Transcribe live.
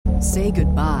Say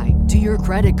goodbye to your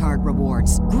credit card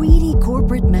rewards. Greedy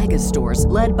corporate mega stores,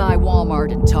 led by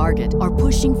Walmart and Target, are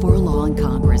pushing for a law in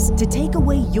Congress to take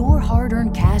away your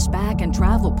hard-earned cash back and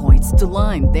travel points to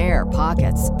line their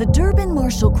pockets. The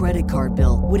Durbin-Marshall credit card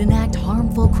bill would enact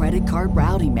harmful credit card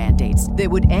routing mandates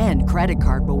that would end credit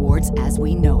card rewards as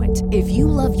we know it. If you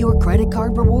love your credit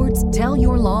card rewards, tell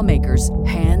your lawmakers,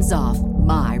 hands off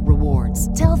my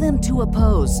rewards. Tell them to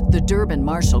oppose the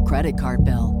Durbin-Marshall credit card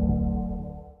bill.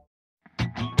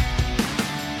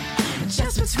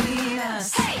 Just between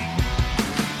us. Hey.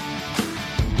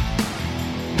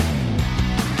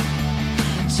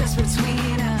 Just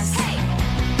between us. Hey.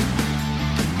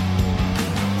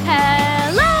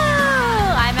 Hello!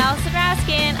 I'm Allison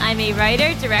Raskin. I'm a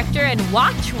writer, director, and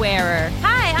watch wearer.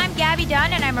 Hi, I'm Gabby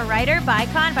Dunn, and I'm a writer,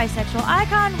 bicon, bisexual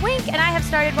icon, wink, and I have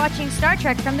started watching Star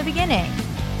Trek from the beginning.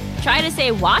 Try to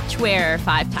say watch wearer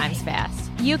 5 times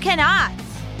fast. You cannot.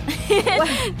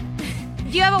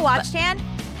 Do you have a watch stand?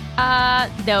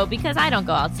 No, because I don't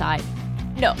go outside.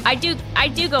 No, I do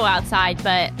go outside,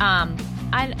 but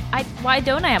why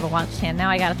don't I have a watch stand? Now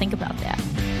I got to think about that.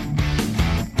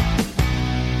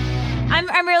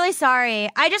 I'm really sorry.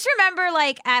 I just remember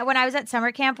when I was at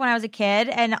summer camp when I was a kid,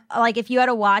 and if you had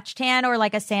a watch tan or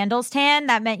a sandals tan,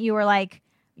 that meant you were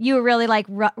really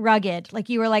rugged,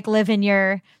 you were living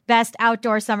your best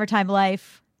outdoor summertime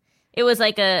life. It was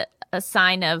a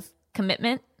sign of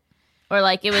commitment. Or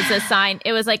it was a sign.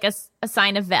 It was a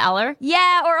sign of valor.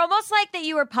 Yeah, or almost that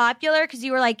you were popular because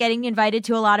you were getting invited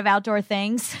to a lot of outdoor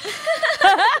things.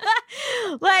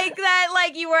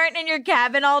 You weren't in your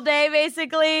cabin all day,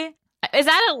 basically. Is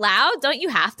that allowed? Don't you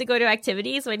have to go to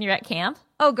activities when you're at camp?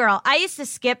 Oh, girl, I used to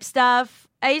skip stuff.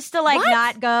 I used to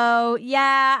not go.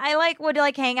 Yeah, I would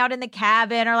hang out in the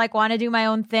cabin or want to do my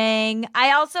own thing.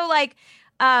 I also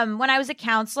when I was a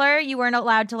counselor, you weren't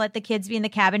allowed to let the kids be in the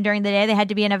cabin during the day. They had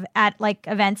to be at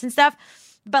events and stuff.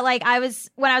 But when I was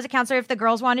a counselor, if the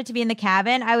girls wanted to be in the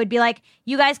cabin, I would be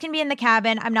you guys can be in the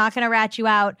cabin. I'm not going to rat you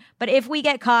out. But if we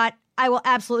get caught, I will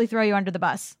absolutely throw you under the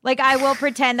bus. I will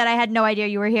pretend that I had no idea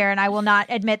you were here, and I will not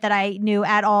admit that I knew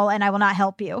at all, and I will not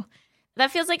help you. That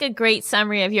feels like a great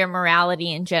summary of your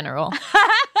morality in general.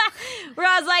 Where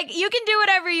I was you can do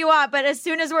whatever you want, but as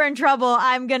soon as we're in trouble,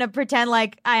 I'm going to pretend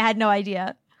I had no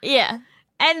idea. Yeah.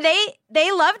 And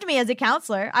they loved me as a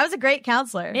counselor. I was a great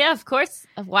counselor. Yeah, of course.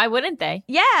 Why wouldn't they?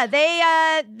 Yeah,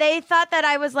 they thought that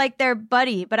I was their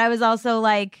buddy, but I was also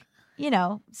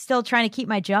still trying to keep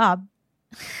my job.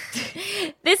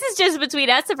 This is Just Between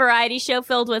Us, a variety show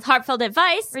filled with heartfelt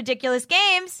advice, ridiculous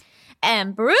games,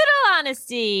 and brutal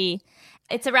honesty.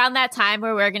 It's around that time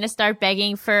where we're going to start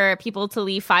begging for people to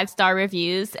leave 5-star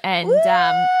reviews and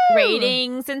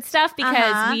ratings and stuff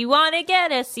because we want to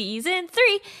get a season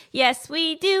 3. Yes,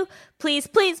 we do. Please,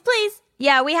 please, please.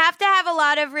 Yeah, we have to have a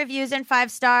lot of reviews and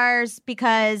 5 stars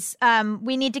because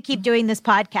we need to keep doing this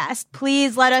podcast.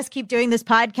 Please let us keep doing this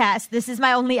podcast. This is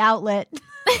my only outlet.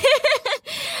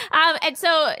 And so,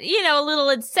 a little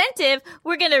incentive,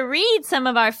 we're going to read some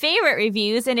of our favorite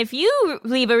reviews. And if you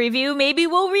leave a review, maybe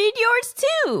we'll read yours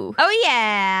too. Oh,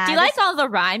 yeah. Do you like all the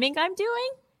rhyming I'm doing?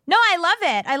 No, I love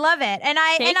it. And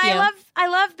I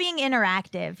love being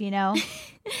interactive,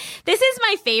 This is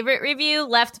my favorite review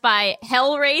left by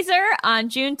Hellraiser on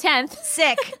June 10th.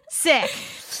 Sick.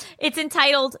 It's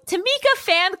entitled Tamika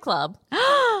Fan Club.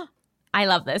 I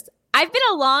love this. I've been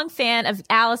a long fan of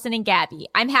Allison and Gabby.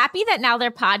 I'm happy that now their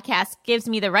podcast gives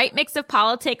me the right mix of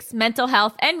politics, mental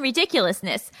health, and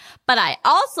ridiculousness. But I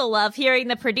also love hearing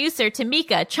the producer,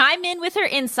 Tamika, chime in with her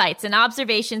insights and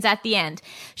observations at the end.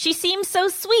 She seems so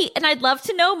sweet, and I'd love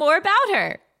to know more about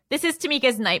her. This is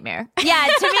Tamika's nightmare. Yeah,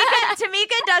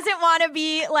 Tamika doesn't want to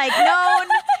be known.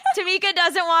 Tamika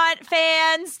doesn't want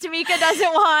fans. Tamika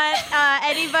doesn't want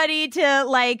anybody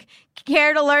to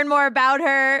care to learn more about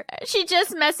her. She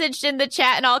just messaged in the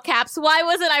chat in all caps, why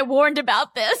wasn't I warned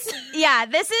about this? Yeah,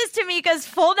 this is Tamika's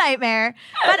full nightmare.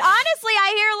 But honestly,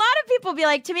 I hear a lot of people be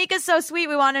Tamika's so sweet,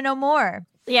 we want to know more.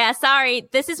 Yeah, sorry.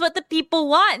 This is what the people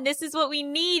want, and this is what we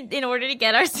need in order to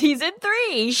get our season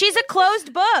 3. She's a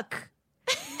closed book.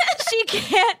 She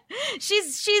can't.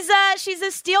 She's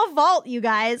a steel vault, you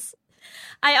guys.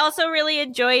 I also really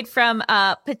enjoyed from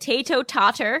Potato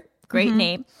Totter, great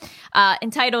name,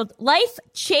 entitled Life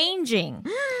Changing.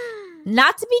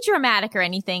 Not to be dramatic or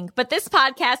anything, but this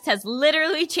podcast has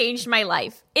literally changed my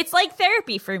life. It's like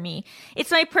therapy for me.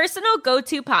 It's my personal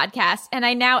go-to podcast, and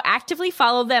I now actively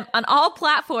follow them on all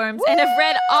platforms and have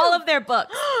read all of their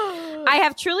books. I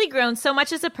have truly grown so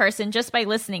much as a person just by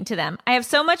listening to them. I have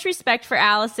so much respect for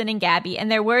Allison and Gabby,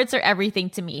 and their words are everything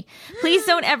to me. Please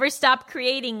don't ever stop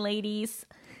creating, ladies.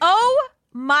 Oh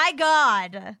My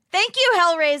God. Thank you,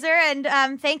 Hellraiser,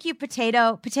 and thank you,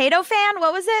 Potato Fan.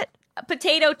 What was it?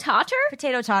 Potato Totter?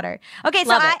 Potato Totter. Okay,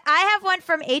 Love so it. I have one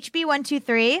from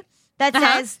HB123 that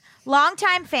says,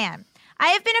 longtime fan. I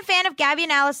have been a fan of Gabby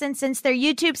and Allison since their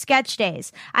YouTube sketch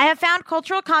days. I have found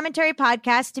cultural commentary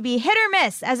podcasts to be hit or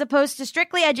miss as opposed to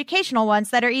strictly educational ones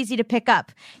that are easy to pick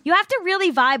up. You have to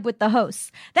really vibe with the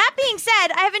hosts. That being said,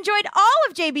 I have enjoyed all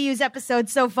of JBU's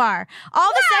episodes so far.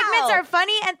 All the segments are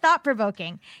funny and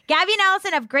thought-provoking. Gabby and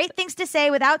Allison have great things to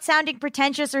say without sounding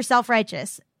pretentious or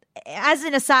self-righteous. As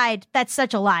an aside, that's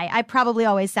such a lie. I probably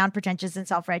always sound pretentious and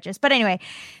self-righteous. But anyway,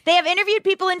 they have interviewed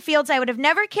people in fields I would have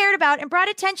never cared about and brought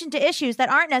attention to issues that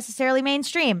aren't necessarily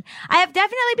mainstream. I have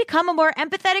definitely become a more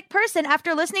empathetic person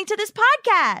after listening to this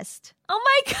podcast. Oh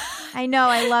my God. I know.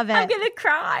 I love it. I'm going to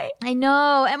cry. I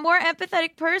know. A more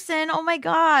empathetic person. Oh my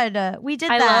God. We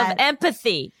did that. I love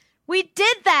empathy. We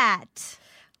did that.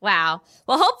 Wow.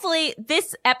 Well, hopefully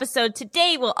this episode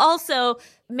today will also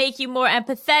make you more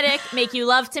empathetic, make you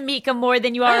love Tamika more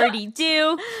than you already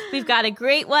do. We've got a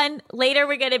great one. Later,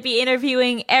 we're going to be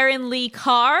interviewing Erin Lee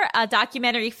Carr, a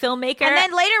documentary filmmaker. And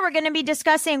then later, we're going to be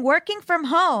discussing working from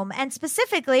home and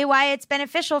specifically why it's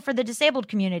beneficial for the disabled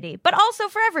community, but also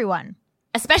for everyone.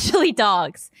 Especially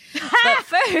dogs. But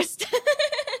first, hit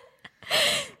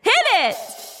it!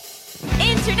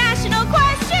 International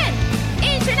question!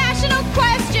 International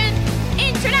question!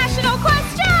 International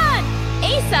question!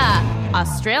 Asa,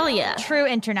 Australia. True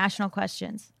international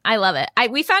questions. I love it.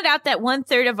 We found out that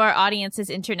 1/3 of our audience is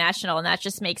international, and that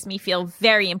just makes me feel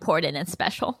very important and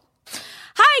special.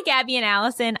 Hi, Gabby and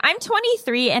Allison. I'm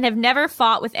 23 and have never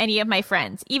fought with any of my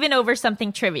friends, even over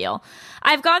something trivial.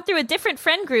 I've gone through different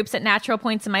friend groups at natural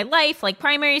points in my life, like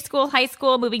primary school, high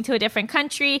school, moving to a different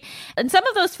country. And some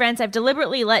of those friends I've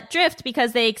deliberately let drift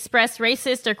because they express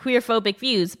racist or queerphobic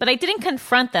views, but I didn't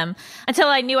confront them until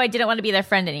I knew I didn't want to be their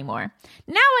friend anymore.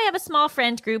 Now I have a small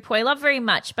friend group who I love very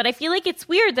much, but I feel like it's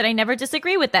weird that I never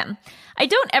disagree with them. I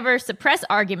don't ever suppress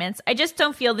arguments, I just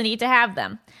don't feel the need to have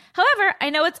them. However, I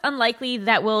know it's unlikely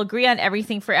that we'll agree on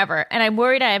everything forever, and I'm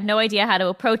worried I have no idea how to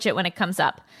approach it when it comes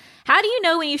up. How do you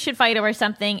know when you should fight over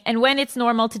something and when it's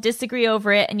normal to disagree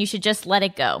over it and you should just let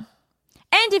it go?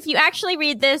 And if you actually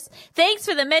read this, thanks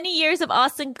for the many years of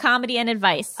awesome comedy and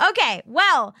advice. Okay,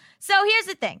 well, so here's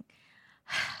the thing.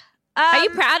 Are you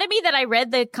proud of me that I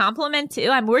read the compliment too?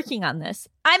 I'm working on this.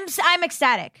 I'm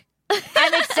ecstatic.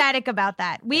 I'm ecstatic about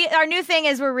that. Our new thing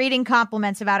is we're reading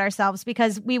compliments about ourselves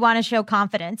because we want to show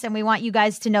confidence and we want you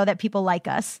guys to know that people like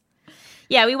us.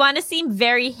 Yeah, we want to seem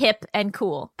very hip and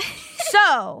cool.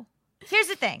 So, here's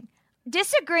the thing.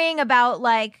 Disagreeing about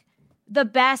like the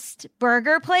best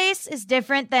burger place is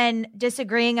different than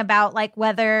disagreeing about like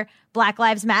whether Black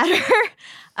Lives Matter.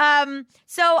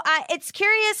 It's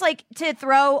curious like to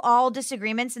throw all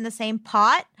disagreements in the same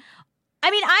pot. I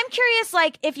mean, I'm curious,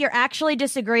 like, if you're actually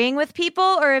disagreeing with people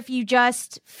or if you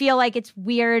just feel like it's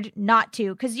weird not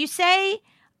to. Because you say,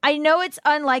 I know it's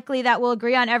unlikely that we'll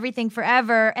agree on everything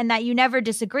forever and that you never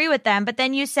disagree with them. But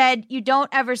then you said you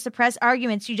don't ever suppress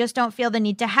arguments. You just don't feel the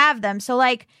need to have them. So,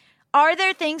 like, are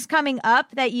there things coming up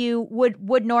that you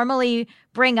would normally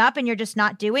bring up and you're just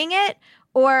not doing it?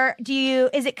 Or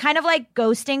is it kind of like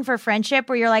ghosting for friendship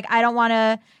where you're like, I don't want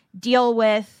to deal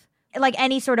with like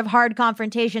any sort of hard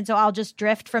confrontation, so I'll just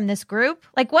drift from this group?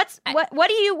 Like what's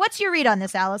your read on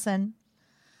this, Allison?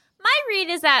 My read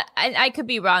is that I could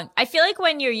be wrong. I feel like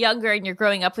when you're younger and you're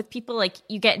growing up with people, like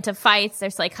you get into fights,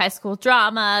 there's like high school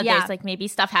drama, there's like maybe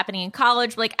stuff happening in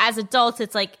college. But, like as adults,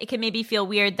 it's like it can maybe feel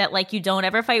weird that like you don't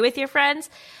ever fight with your friends.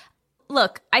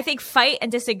 Look, I think fight and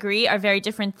disagree are very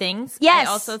different things. Yes. I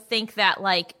also think that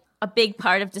like a big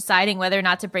part of deciding whether or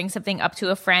not to bring something up to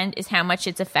a friend is how much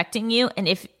it's affecting you and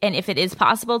if it is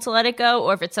possible to let it go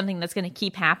or if it's something that's going to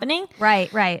keep happening.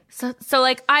 Right. So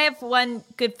like I have one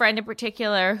good friend in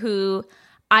particular who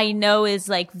I know is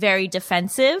like very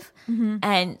defensive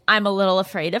and I'm a little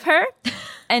afraid of her.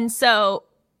 And so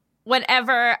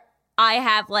whenever I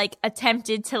have like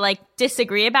attempted to like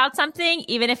disagree about something,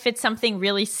 even if it's something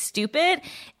really stupid,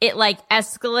 it like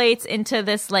escalates into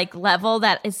this like level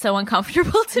that is so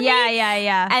uncomfortable to me.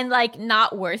 Yeah. And like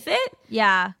not worth it.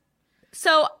 Yeah.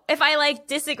 So if I like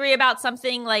disagree about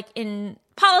something like in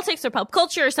politics or pop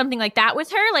culture or something like that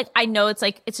with her, like I know it's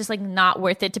just like not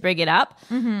worth it to bring it up.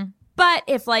 But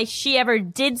if like she ever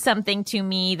did something to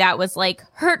me that was like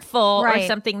hurtful or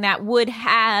something that would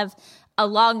have a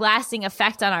long-lasting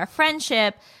effect on our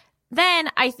friendship, then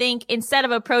I think instead of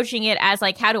approaching it as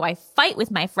like, how do I fight with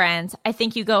my friends? I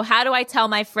think you go, how do I tell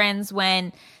my friends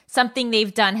when something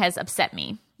they've done has upset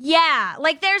me? Yeah,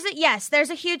 like there's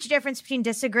a huge difference between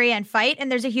disagree and fight,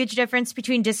 and there's a huge difference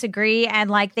between disagree and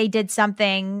like they did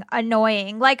something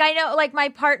annoying. Like I know, like my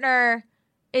partner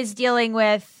is dealing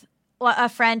with a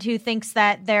friend who thinks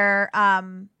that they're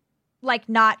like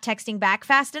not texting back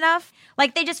fast enough.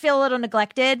 Like they just feel a little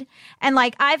neglected, and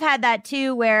like I've had that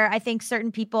too, where I think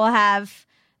certain people have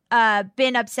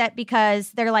been upset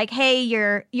because they're like, hey,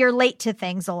 you're late to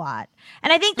things a lot.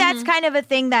 And I think that's kind of a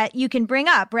thing that you can bring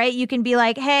up, right? You can be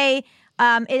like, hey,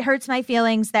 it hurts my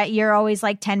feelings that you're always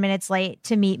like 10 minutes late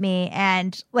to meet me.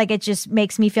 And like, it just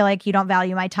makes me feel like you don't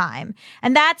value my time.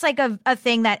 And that's like a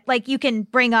thing that like you can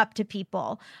bring up to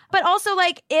people. But also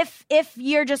like, if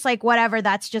you're just like, whatever,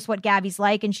 that's just what Gabby's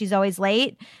like and she's always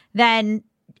late, then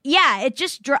yeah, it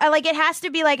just like it has to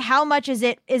be like, how much is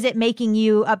it making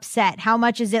you upset? How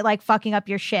much is it like fucking up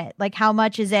your shit? Like how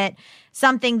much is it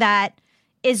something that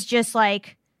is just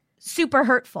like super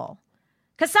hurtful?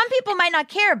 Because some people might not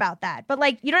care about that, but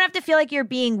like you don't have to feel like you're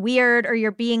being weird or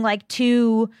you're being like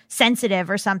too sensitive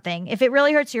or something. If it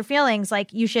really hurts your feelings,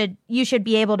 like you should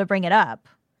be able to bring it up.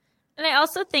 And I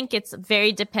also think it's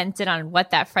very dependent on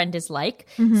what that friend is like.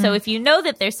 So if you know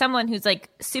that there's someone who's like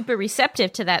super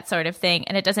receptive to that sort of thing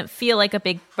and it doesn't feel like a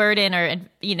big burden or,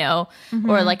 you know,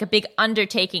 or like a big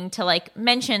undertaking to like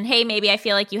mention, hey, maybe I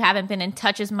feel like you haven't been in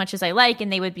touch as much as I like.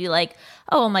 And they would be like,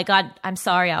 oh my God, I'm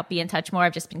sorry, I'll be in touch more.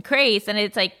 I've just been crazed. And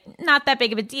it's like not that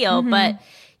big of a deal, but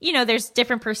you know, there's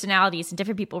different personalities and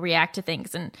different people react to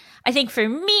things. And I think for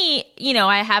me, you know,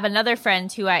 I have another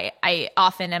friend who I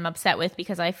often am upset with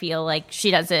because I feel like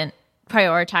she doesn't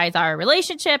prioritize our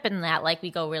relationship and that like we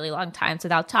go really long times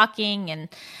without talking.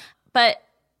 But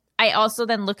I also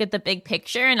then look at the big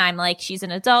picture and I'm like, she's an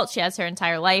adult. She has her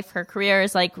entire life. Her career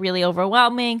is like really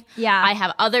overwhelming. Yeah. I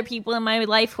have other people in my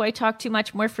life who I talk to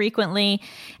much more frequently.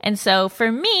 And so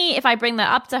for me, if I bring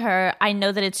that up to her, I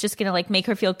know that it's just going to like make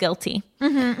her feel guilty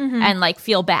and like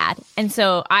feel bad. And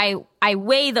so I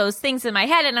weigh those things in my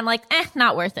head and I'm like,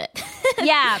 not worth it.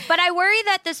 Yeah. But I worry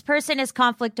that this person is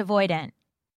conflict avoidant.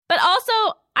 But also,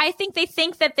 I think they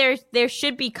think that there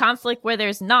should be conflict where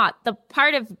there's not. The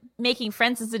part of making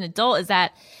friends as an adult is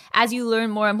that as you learn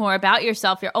more and more about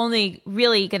yourself, you're only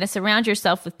really going to surround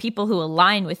yourself with people who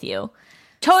align with you.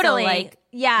 Totally. So, like,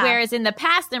 yeah. Whereas in the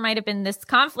past, there might have been this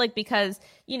conflict because,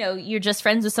 you know, you're just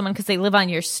friends with someone because they live on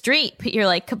your street, but you're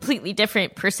like completely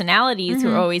different personalities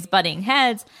who are always butting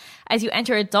heads. As you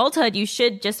enter adulthood, you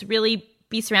should just really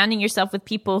be surrounding yourself with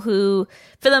people who,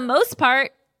 for the most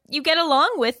part, you get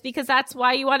along with because that's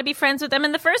why you want to be friends with them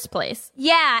in the first place.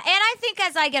 Yeah. And I think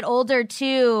as I get older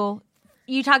too,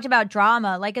 you talked about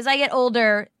drama. Like as I get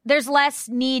older, there's less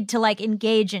need to like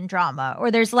engage in drama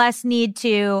or there's less need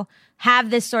to have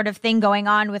this sort of thing going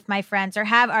on with my friends or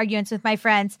have arguments with my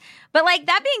friends. But like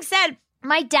that being said,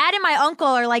 my dad and my uncle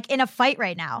are like in a fight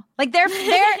right now. Like they're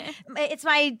it's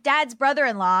my dad's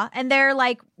brother-in-law and they're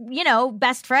like, you know,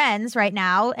 best friends right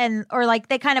now and or like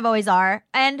they kind of always are.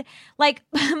 And like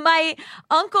my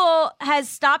uncle has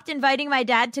stopped inviting my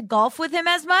dad to golf with him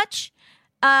as much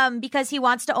because he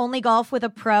wants to only golf with a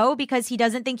pro because he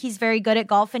doesn't think he's very good at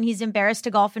golf and he's embarrassed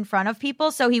to golf in front of people.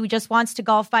 So he just wants to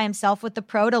golf by himself with the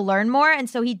pro to learn more. And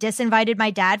so he disinvited my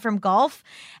dad from golf.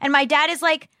 And my dad is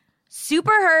like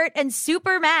super hurt and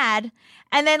super mad.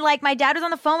 And then like my dad was on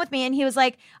the phone with me and he was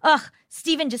like, ugh,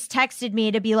 Steven just texted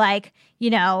me to be like, you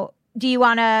know, do you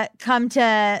want to come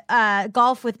to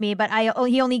golf with me? But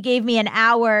he only gave me an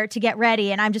hour to get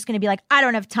ready. And I'm just going to be like, I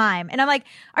don't have time. And I'm like,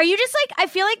 are you just like, I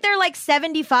feel like they're like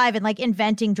 75 and like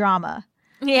inventing drama.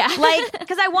 Yeah. Like,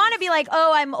 because I want to be like,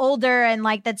 oh, I'm older and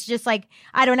like, that's just like,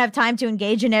 I don't have time to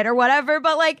engage in it or whatever.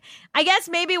 But like, I guess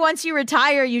maybe once you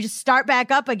retire, you just start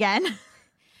back up again.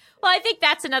 Well, I think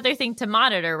that's another thing to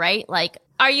monitor, right? Like,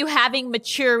 are you having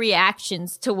mature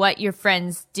reactions to what your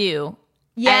friends do?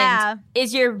 Yeah. And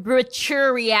is your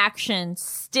mature reaction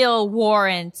still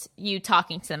warrant you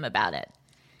talking to them about it?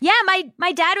 Yeah,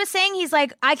 my dad was saying, he's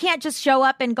like, I can't just show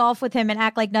up and golf with him and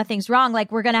act like nothing's wrong.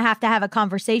 Like, we're going to have a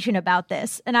conversation about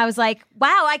this. And I was like,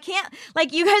 wow, I can't,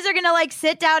 like, you guys are going to like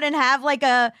sit down and have like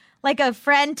a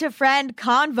friend to friend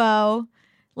convo,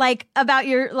 like about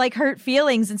your like hurt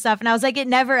feelings and stuff. And I was like, it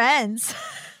never ends.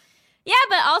 Yeah,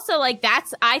 but also like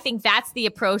I think that's the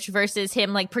approach versus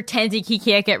him like pretending he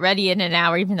can't get ready in an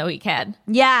hour even though he can.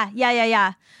 Yeah.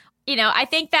 You know, I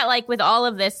think that like with all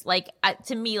of this, like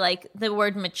to me, like the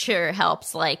word mature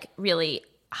helps like really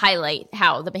highlight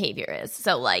how the behavior is.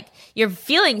 So like your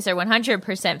feelings are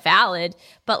 100% valid,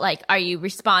 but like are you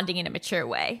responding in a mature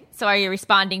way? So are you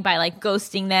responding by like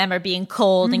ghosting them or being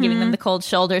cold and giving them the cold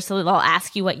shoulder so they'll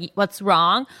ask you what's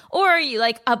wrong? Or are you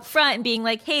like upfront and being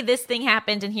like, hey, this thing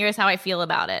happened and here's how I feel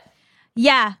about it?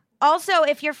 Yeah. also,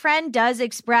 if your friend does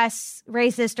express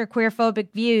racist or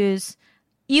queerphobic views,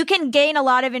 you can gain a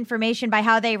lot of information by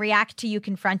how they react to you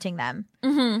confronting them.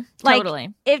 Mm-hmm. Like,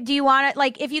 Totally.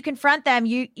 If you confront them,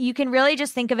 you can really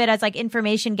just think of it as like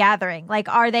information gathering. Like,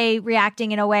 are they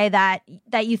reacting in a way that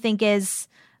you think is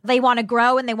they want to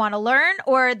grow and they want to learn,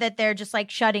 or that they're just like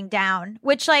shutting down?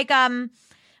 Which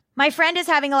my friend is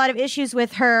having a lot of issues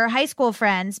with her high school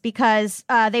friends because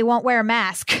they won't wear a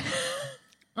mask.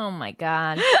 Oh my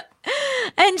God.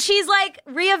 And she's like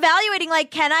reevaluating, like,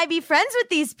 can I be friends with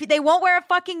these? They won't wear a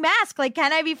fucking mask. Like,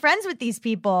 can I be friends with these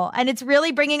people? And it's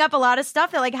really bringing up a lot of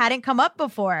stuff that like hadn't come up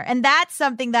before. And that's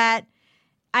something that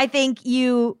I think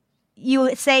you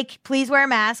say, please wear a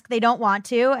mask. They don't want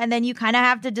to. And then you kind of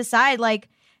have to decide, like,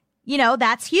 you know,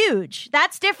 that's huge.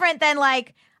 That's different than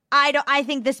like, I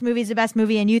think this movie is the best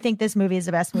movie and you think this movie is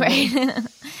the best movie. Right.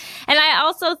 And I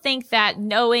also think that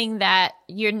knowing that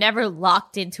you're never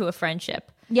locked into a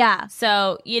friendship. Yeah.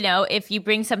 So, you know, if you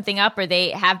bring something up or they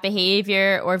have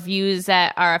behavior or views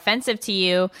that are offensive to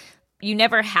you, you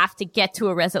never have to get to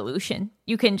a resolution.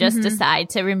 You can just decide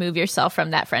to remove yourself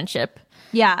from that friendship.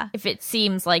 Yeah. If it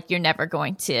seems like you're never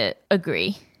going to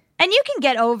agree. And you can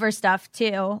get over stuff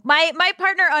too. My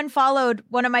partner unfollowed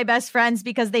one of my best friends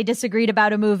because they disagreed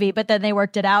about a movie, but then they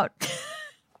worked it out.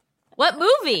 What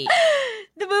movie?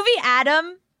 The movie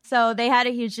Adam. So they had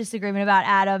a huge disagreement about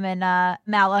Adam, and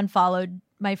Mal unfollowed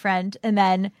my friend, and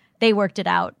then they worked it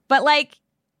out. But like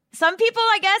some people,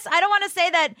 I guess, I don't want to say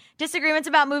that disagreements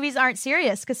about movies aren't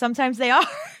serious, because sometimes they are.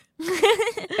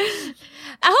 Hopefully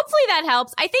that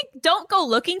helps. I think don't go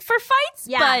looking for fights,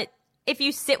 but if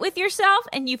you sit with yourself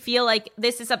and you feel like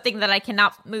this is something that I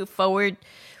cannot move forward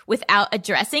without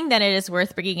addressing, then it is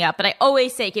worth bringing up. But I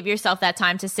always say give yourself that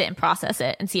time to sit and process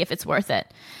it and see if it's worth it.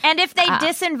 And if they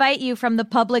disinvite you from the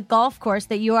public golf course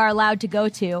that you are allowed to go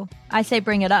to, I say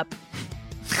bring it up.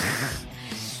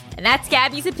 And that's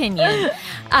Gabby's opinion.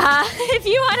 If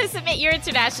you want to submit your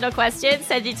international questions,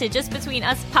 send it to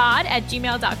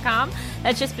justbetweenuspod@gmail.com.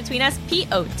 That's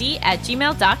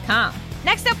justbetweenuspod@gmail.com.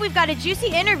 Next up, we've got a juicy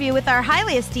interview with our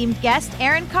highly esteemed guest,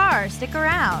 Erin Carr. Stick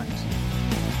around.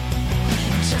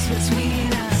 Just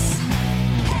between us.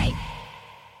 Hey.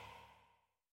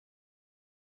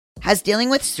 Has dealing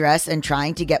with stress and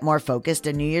trying to get more focused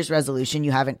a New Year's resolution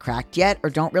you haven't cracked yet or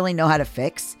don't really know how to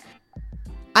fix?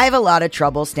 I have a lot of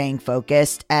trouble staying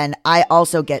focused, and I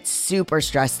also get super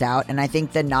stressed out, and I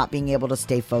think that not being able to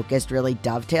stay focused really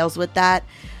dovetails with that.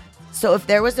 So if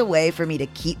there was a way for me to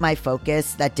keep my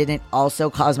focus that didn't also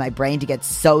cause my brain to get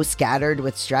so scattered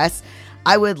with stress,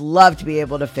 I would love to be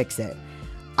able to fix it.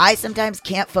 I sometimes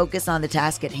can't focus on the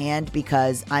task at hand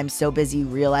because I'm so busy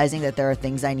realizing that there are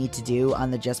things I need to do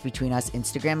on the Just Between Us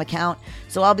Instagram account.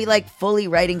 So I'll be like fully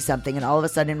writing something and all of a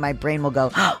sudden my brain will go,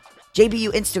 JBU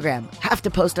Instagram, have to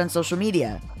post on social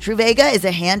media. Truvaga is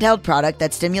a handheld product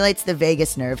that stimulates the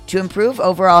vagus nerve to improve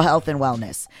overall health and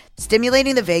wellness.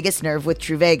 Stimulating the vagus nerve with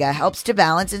Truvaga helps to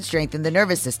balance and strengthen the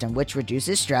nervous system, which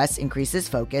reduces stress, increases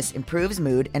focus, improves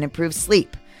mood, and improves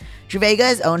sleep.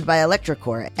 Truvaga is owned by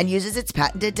electroCore and uses its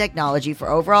patented technology for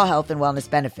overall health and wellness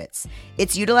benefits.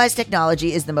 Its utilized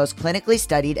technology is the most clinically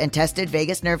studied and tested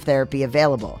vagus nerve therapy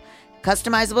available.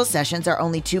 Customizable sessions are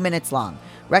only 2 minutes long.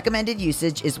 Recommended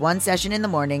usage is 1 session in the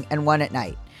morning and 1 at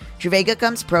night. Truvaga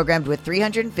comes programmed with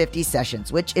 350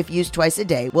 sessions, which, if used twice a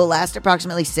day, will last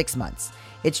approximately 6 months.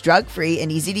 It's drug-free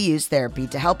and easy-to-use therapy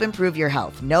to help improve your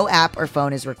health. No app or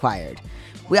phone is required.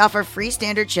 We offer free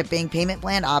standard shipping, payment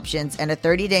plan options, and a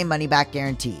 30-day money-back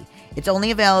guarantee. It's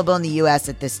only available in the U.S.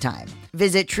 at this time.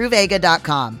 Visit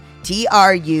Truvaga.com.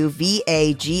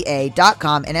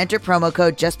 Truvaga.com and enter promo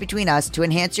code JustBetweenUs to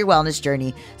enhance your wellness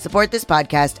journey, support this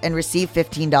podcast, and receive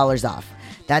 $15 off.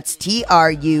 That's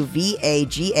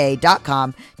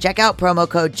Truvaga.com. Check out promo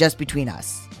code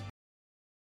JustBetweenUs.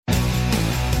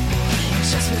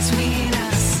 Just between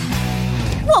us.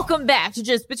 Welcome back to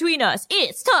Just Between Us.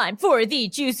 It's time for the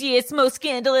juiciest, most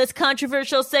scandalous,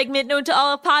 controversial segment known to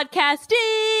all of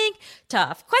podcasting.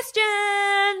 Tough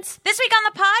questions. This week on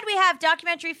the pod, we have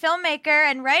documentary filmmaker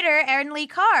and writer Erin Lee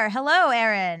Carr. Hello,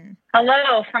 Erin.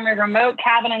 Hello from a remote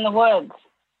cabin in the woods.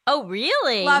 Oh,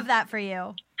 really? Love that for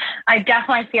you. I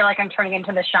definitely feel like I'm turning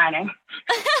into The Shining.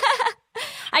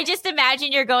 I just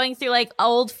imagine you're going through like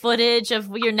old footage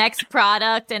of your next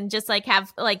product and just like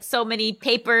have like so many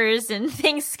papers and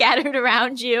things scattered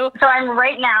around you. So I'm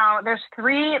right now, there's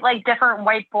 3 like different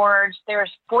whiteboards. There's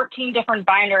 14 different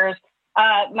binders.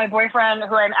 My boyfriend,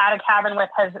 who I'm at a cabin with,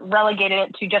 has relegated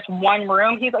it to just 1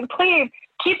 room. He's like, please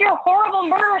keep your horrible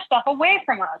murder stuff away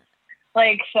from us.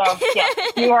 Like, so yeah,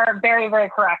 you are very, very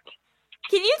correct.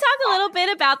 Can you talk a little bit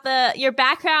about your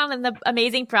background and the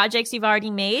amazing projects you've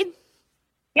already made?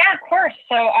 Yeah, of course.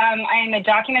 So I'm a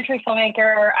documentary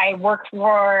filmmaker. I work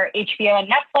for HBO and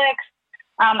Netflix.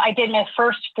 I did my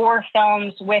first 4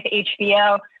 films with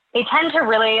HBO. They tend to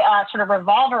really sort of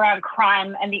revolve around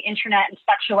crime and the internet and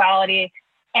sexuality.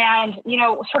 And,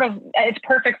 sort of, it's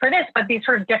perfect for this, but these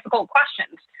sort of difficult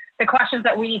questions, the questions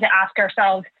that we need to ask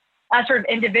ourselves as sort of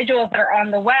individuals that are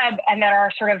on the web and that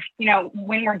are sort of,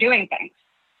 when we're doing things.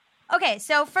 Okay,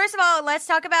 so first of all, let's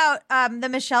talk about the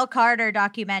Michelle Carter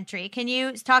documentary. Can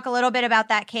you talk a little bit about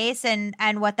that case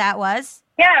and what that was?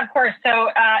 Yeah, of course. So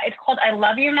it's called I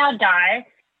Love You, Now Die,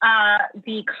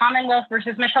 the Commonwealth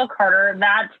versus Michelle Carter.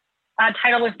 That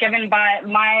title was given by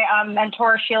my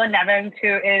mentor, Sheila Nevins,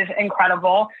 who is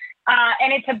incredible.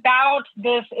 And it's about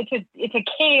this, it's a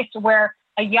case where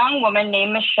a young woman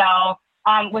named Michelle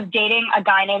was dating a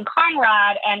guy named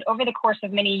Conrad. And over the course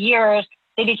of many years,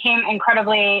 they became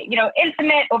incredibly,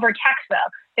 intimate over text, though.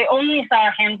 They only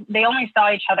saw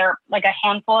each other like a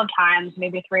handful of times,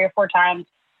 maybe 3 or 4 times.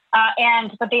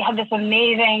 But they had this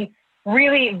amazing,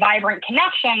 really vibrant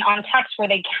connection on text where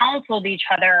they counseled each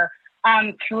other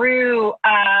through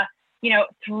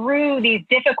these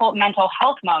difficult mental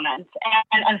health moments.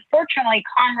 And unfortunately,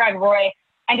 Conrad Roy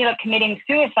ended up committing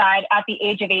suicide at the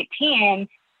age of 18.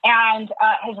 And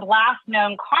his last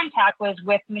known contact was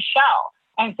with Michelle.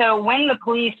 And so when the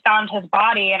police found his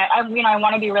body, and I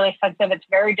want to be really sensitive, it's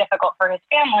very difficult for his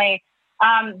family.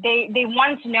 They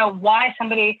wanted to know why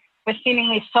somebody with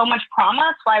seemingly so much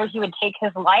promise, why he would take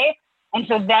his life. And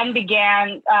so then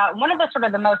began one of the sort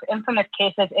of the most infamous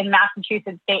cases in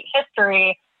Massachusetts state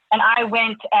history. And I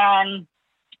went and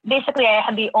basically I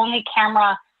had the only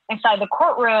camera inside the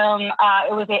courtroom.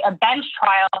 It was a bench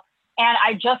trial. And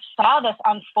I just saw this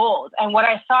unfold. And what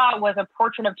I saw was a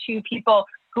portrait of 2 people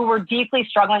who were deeply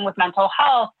struggling with mental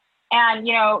health. And,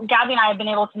 Gabby and I have been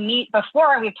able to meet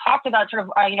before. We've talked about sort of,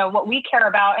 what we care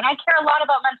about. And I care a lot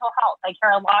about mental health. I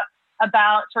care a lot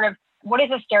about sort of what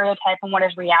is a stereotype and what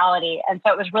is reality. And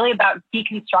so it was really about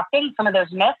deconstructing some of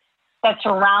those myths that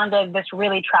surrounded this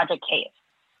really tragic case.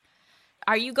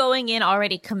 Are you going in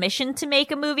already commissioned to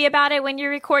make a movie about it when you're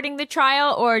recording the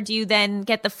trial? Or do you then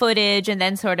get the footage and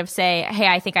then sort of say, hey,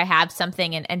 I think I have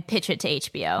something and pitch it to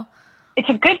HBO? It's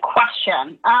a good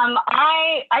question.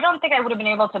 I don't think I would have been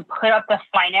able to put up the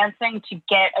financing to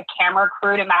get a camera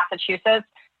crew to Massachusetts.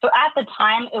 So at the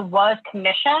time, it was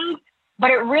commissioned, but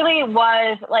it really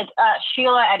was like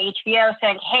Sheila at HBO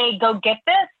saying, hey, go get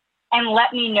this and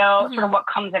let me know sort of what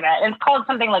comes of it. And it's called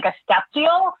something like a step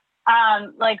deal,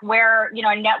 like where,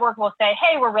 a network will say,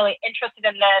 hey, we're really interested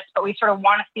in this, but we sort of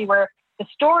want to see where the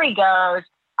story goes.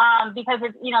 Because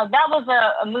that was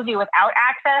a movie without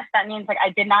access. That means like I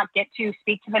did not get to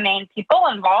speak to the main people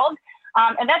involved.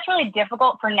 And that's really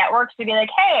difficult for networks to be like,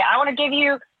 hey, I want to give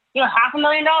you,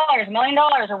 $500,000, $1 million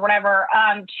or whatever,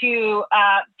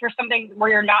 for something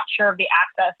where you're not sure of the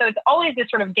access. So it's always this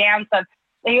sort of dance of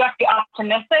you have to be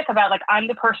optimistic about like, I'm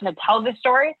the person to tell this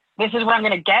story. This is what I'm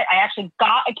going to get. I actually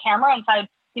got a camera inside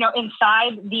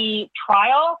the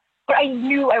trial. But I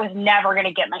knew I was never going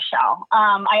to get Michelle.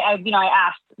 I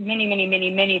asked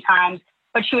many times,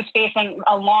 but she was facing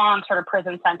a long sort of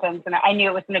prison sentence, and I knew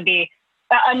it was going to be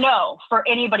a no for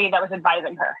anybody that was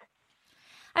advising her.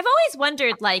 I've always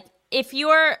wondered, like, if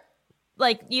you're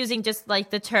like using just like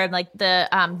the term, like the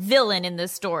villain in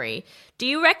this story, do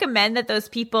you recommend that those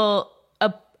people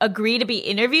agree to be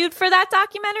interviewed for that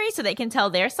documentary so they can tell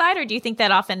their side, or do you think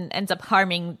that often ends up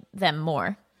harming them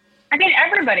more? I mean,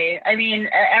 everybody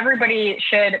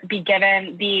should be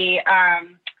given the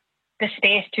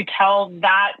space to tell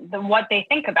what they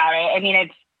think about it. I mean,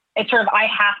 it's sort of, I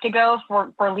have to go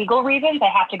for legal reasons. I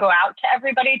have to go out to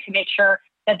everybody to make sure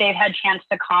that they've had chance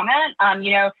to comment.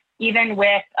 Even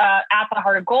with At the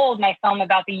Heart of Gold, my film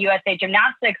about the USA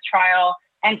gymnastics trial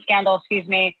and scandal,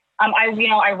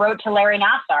 I wrote to Larry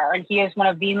Nassar, and he is one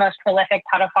of the most prolific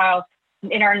pedophiles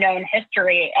in our known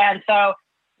history. And so,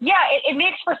 yeah, it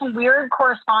makes for some weird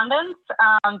correspondence, but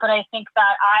I think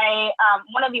that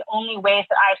one of the only ways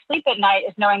that I sleep at night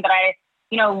is knowing that I,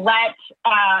 let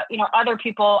other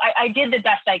people. I did the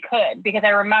best I could, because I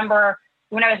remember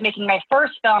when I was making my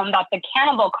first film about the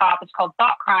cannibal cop. It's called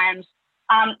Thought Crimes.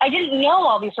 I didn't know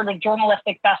all these sort of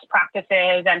journalistic best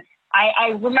practices, and I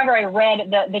remember I read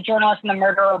The Journalist and the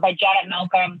Murderer by Janet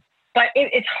Malcolm. But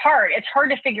it's hard. It's hard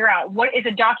to figure out, what is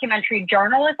a documentary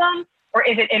journalism? Or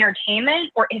is it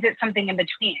entertainment, or is it something in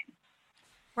between?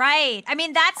 Right. I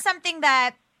mean, that's something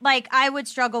that like I would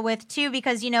struggle with too,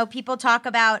 because, people talk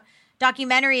about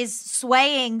documentaries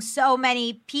swaying so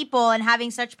many people and having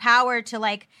such power to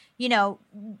like,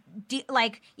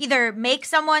 like either make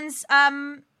someone's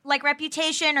like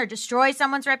reputation or destroy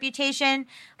someone's reputation?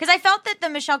 Because I felt that the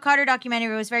Michelle Carter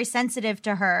documentary was very sensitive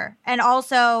to her and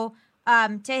also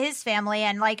to his family.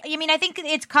 And like, I mean, I think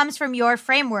it comes from your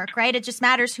framework, right? It just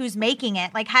matters who's making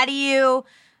it. Like, how do you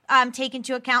take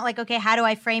into account, like, okay, how do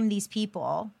I frame these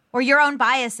people or your own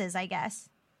biases, I guess?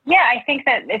 Yeah, I think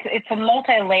that it's a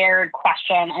multi-layered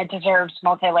question. It deserves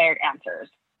multi-layered answers.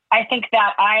 I think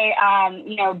that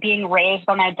being raised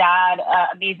by my dad,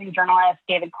 amazing journalist,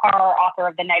 David Carr, author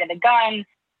of The Night of the Gun,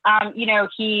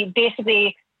 he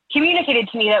basically communicated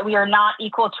to me that we are not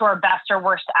equal to our best or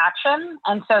worst action.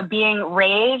 And so being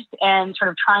raised and sort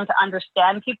of trying to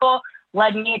understand people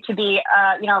led me to be,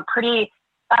 pretty,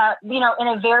 in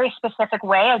a very specific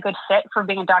way, a good fit for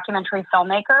being a documentary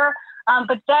filmmaker.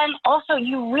 But then also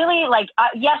you really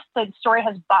yes, the story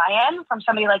has buy-in from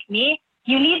somebody like me.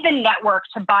 You need the network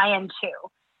to buy into.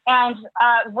 And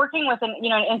working with an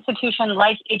institution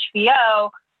like HBO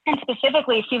and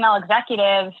specifically female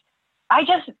executives,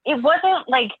 it wasn't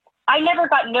like, I never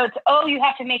got notes, oh, you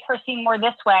have to make her seem more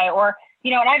this way. Or,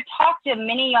 and I've talked to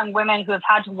many young women who have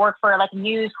had to work for like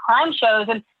news crime shows.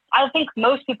 And I think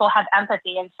most people have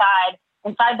empathy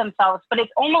inside themselves, but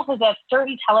it's almost as if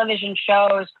certain television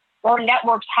shows or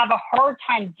networks have a hard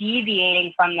time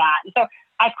deviating from that. And so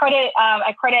I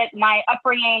credit my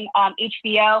upbringing on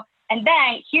HBO. And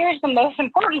then here's the most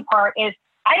important part is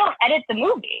I don't edit the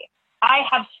movie. I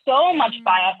have so much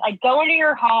bias. I go into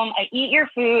your home, I eat your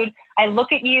food, I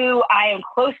look at you, I am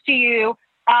close to you.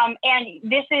 And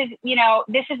this is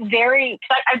very,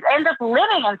 I end up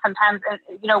living in sometimes,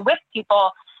 with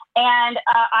people. And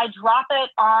I drop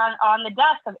it on the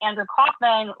desk of Andrew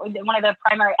Kaufman, one of the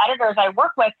primary editors I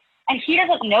work with, and he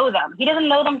doesn't know them. He doesn't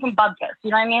know them from Bubkiss. You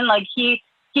know what I mean? Like he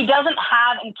doesn't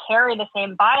have and carry the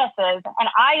same biases. And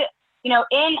I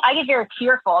get very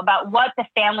fearful about what the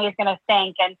family is going to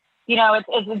think. And,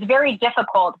 it's very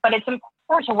difficult, but it's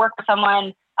important to work with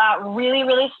someone really,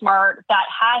 really smart that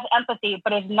has empathy,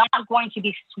 but is not going to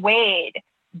be swayed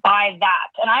by that.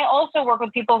 And I also work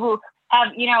with people who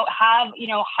have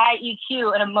high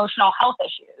EQ and emotional health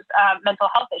issues, mental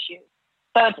health issues.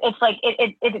 So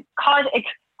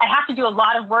I have to do a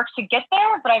lot of work to get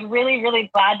there, but I'm really, really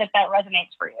glad that resonates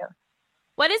for you.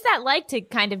 What is that like to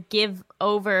kind of give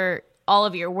over all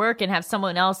of your work and have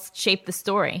someone else shape the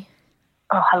story?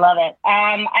 Oh, I love it.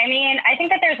 I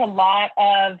think that there's a lot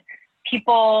of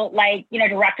people like,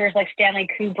 directors like Stanley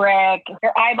Kubrick,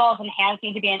 their eyeballs and hands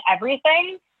need to be in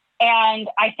everything. And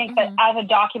I think that as a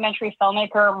documentary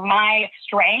filmmaker, my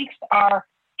strengths are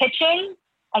pitching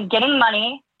and getting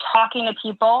money, talking to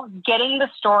people, getting the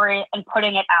story and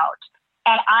putting it out.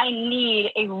 And I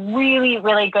need a really,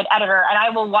 really good editor. And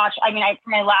I will watch, for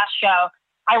my last show,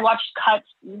 I watched cuts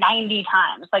 90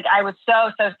 times. Like I was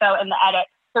so in the edit.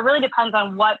 So it really depends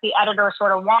on what the editor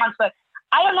sort of wants. But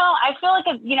I don't know. I feel like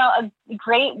a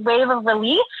great wave of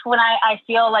relief when I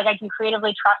feel like I can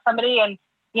creatively trust somebody and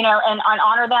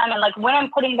honor them. And like when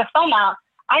I'm putting the film out,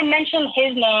 I mention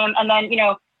his name and then,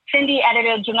 Cindy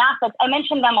edited Gymnastics. I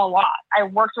mentioned them a lot. I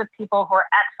worked with people who are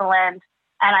excellent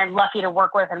and I'm lucky to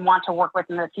work with and want to work with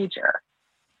in the future.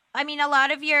 I mean, a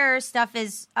lot of your stuff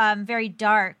is very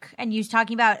dark and you're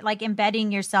talking about like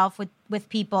embedding yourself with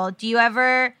people. Do you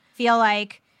ever feel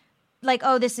like,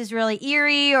 oh, this is really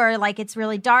eerie or like it's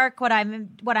really dark what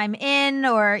I'm in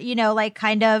or, like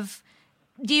kind of,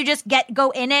 do you just go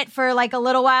in it for like a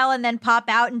little while and then pop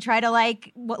out and try to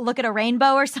like look at a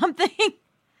rainbow or something?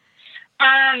 So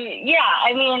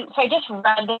I just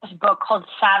read this book called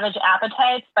Savage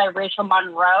Appetites by Rachel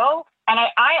Monroe. And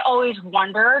I always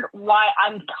wondered why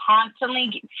I'm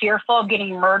constantly fearful of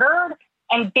getting murdered.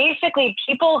 And basically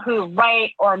people who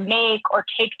write or make or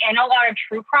take in a lot of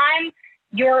true crime,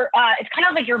 it's kind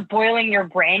of like you're boiling your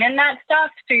brain in that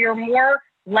stuff. So you're more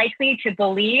likely to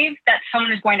believe that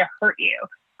someone is going to hurt you.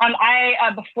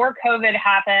 Before COVID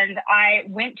happened, I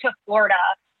went to Florida,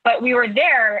 but we were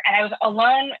there and I was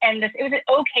alone and it was an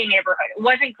okay neighborhood. It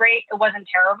wasn't great. It wasn't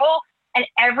terrible. And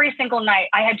every single night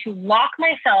I had to lock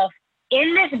myself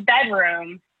in this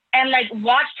bedroom and like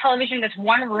watch television in this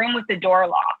one room with the door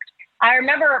locked. I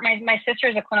remember my sister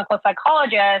is a clinical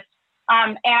psychologist.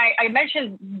 And I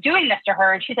mentioned doing this to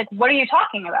her and she's like, what are you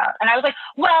talking about? And I was like,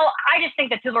 well, I just think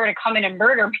that people are going to come in and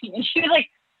murder me. And she was like,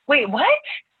 wait, what?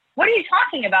 What are you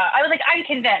talking about? I was like, I'm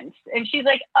convinced. And she's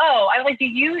like, oh, I was like, do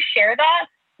you share that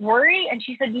worry? And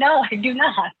she said, no, I do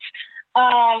not.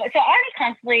 So I'm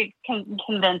constantly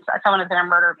convinced that someone is going to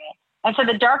murder me. And so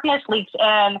the darkness leaks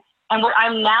in. And what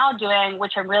I'm now doing,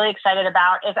 which I'm really excited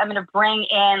about, is I'm going to bring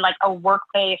in like a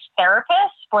workplace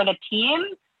therapist for the team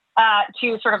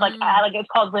to sort of like it's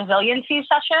called resiliency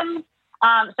sessions.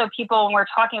 So people, when we're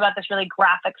talking about this really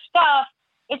graphic stuff,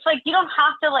 it's like, you don't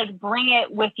have to like bring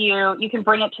it with you. You can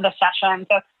bring it to the session.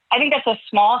 So I think that's a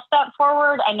small step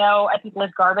forward. I think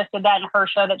Liz Garbus did that in her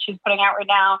show that she's putting out right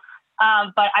now.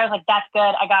 But I was like, that's good.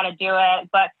 I got to do it.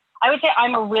 But I would say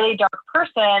I'm a really dark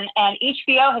person, and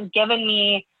HBO has given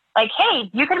me like, hey,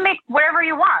 you can make whatever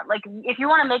you want. Like, if you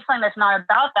want to make something that's not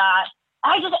about that,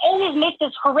 I just always make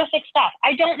this horrific stuff.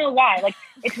 I don't know why. Like,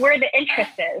 it's where the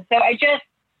interest is. So I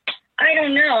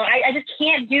don't know. I just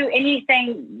can't do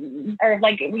anything or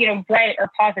like, bright or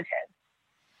positive.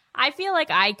 I feel like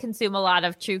I consume a lot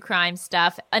of true crime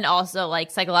stuff and also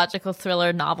like psychological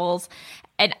thriller novels.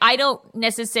 And I don't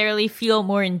necessarily feel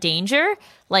more in danger.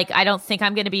 Like, I don't think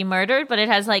I'm going to be murdered, but it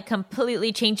has like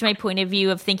completely changed my point of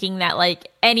view of thinking that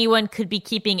like anyone could be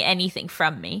keeping anything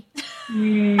from me.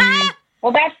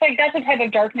 Well, that's a type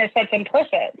of darkness that's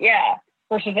implicit. Yeah.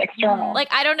 Versus external. Like,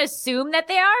 I don't assume that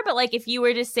they are, but like if you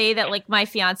were to say that like my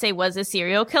fiance was a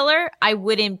serial killer, I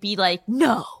wouldn't be like,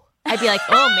 no. I'd be like,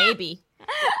 oh, maybe.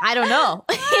 I don't know.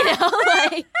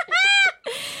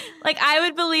 Like I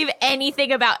would believe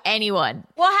anything about anyone.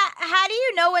 Well, how do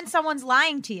you know when someone's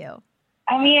lying to you?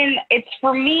 I mean,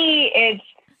 for me,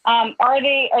 are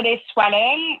they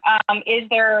sweating? Is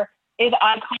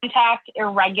eye contact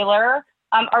irregular?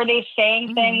 Are they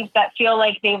saying things that feel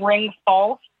like they ring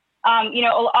false?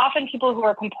 Often people who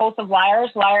are compulsive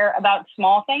liars lie about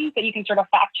small things that you can sort of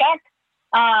fact check.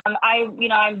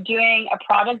 I'm doing a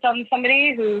project on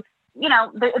somebody who,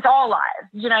 it's all lies.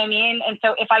 You know what I mean? And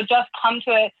so if I just come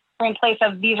to it from a place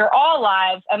of these are all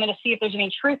lies, I'm going to see if there's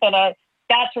any truth in it.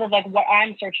 That's sort of like what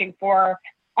I'm searching for.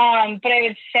 But I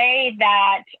would say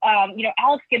that,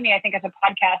 Alex Gibney, I think, has a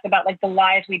podcast about like the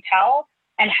lies we tell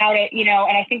and how to,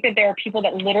 and I think that there are people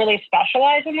that literally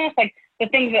specialize in this. Like the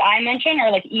things that I mentioned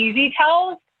are like easy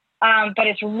tells, but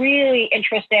it's really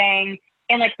interesting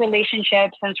in like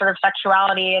relationships and sort of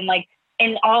sexuality and like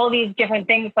in all of these different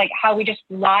things, like how we just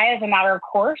lie as a matter of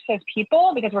course as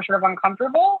people because we're sort of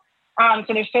uncomfortable.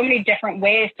 So there's so many different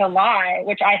ways to lie,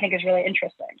 which I think is really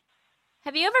interesting.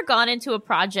 Have you ever gone into a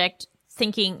project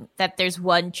thinking that there's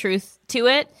one truth to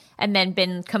it and then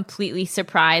been completely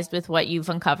surprised with what you've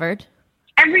uncovered?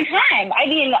 Every time. I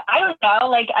mean, I don't know.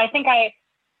 Like, I think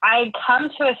I come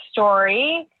to a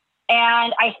story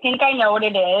and I think I know what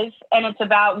it is. And it's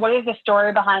about what is the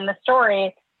story behind the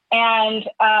story. And,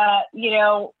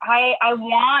 I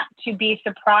want to be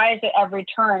surprised at every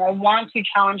turn. I want to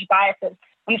challenge biases.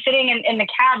 I'm sitting in the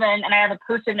cabin and I have a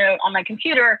Post-it note on my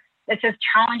computer that says,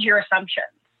 challenge your assumptions.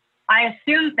 I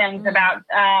assume things about,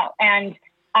 and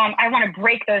I want to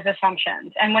break those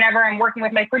assumptions. And whenever I'm working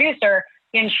with my producer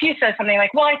and she says something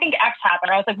like, well, I think X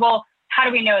happened. I was like, well, how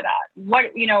do we know that?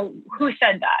 What, who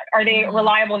said that? Are they a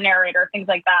reliable narrator? Things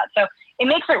like that. So it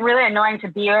makes it really annoying to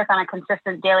be with on a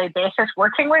consistent daily basis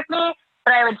working with me.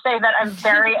 But I would say that I'm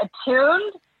very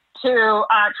attuned to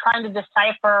trying to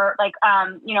decipher, like,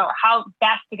 how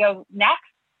best to go next.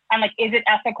 And like, is it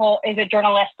ethical? Is it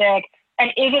journalistic? And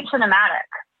is it cinematic?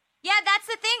 Yeah, that's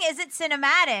the thing. Is it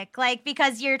cinematic? Like,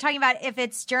 because you're talking about if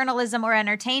it's journalism or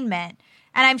entertainment.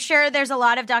 And I'm sure there's a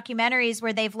lot of documentaries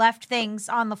where they've left things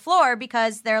on the floor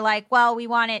because they're like, well, we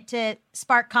want it to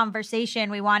spark conversation.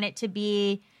 We want it to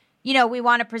be, we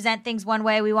want to present things one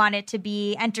way. We want it to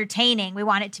be entertaining. We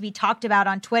want it to be talked about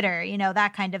on Twitter,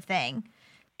 that kind of thing.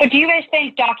 So do you guys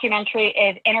think documentary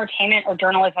is entertainment or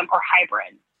journalism or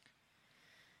hybrid?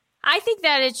 I think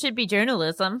that it should be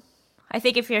journalism. I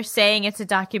think if you're saying it's a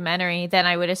documentary, then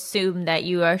I would assume that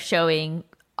you are showing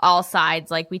all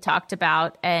sides like we talked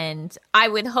about. And I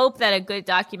would hope that a good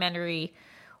documentary,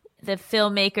 the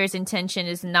filmmaker's intention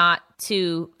is not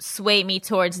to sway me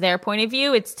towards their point of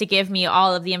view. It's to give me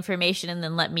all of the information and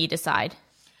then let me decide.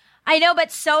 I know,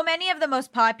 but so many of the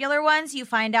most popular ones you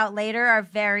find out later are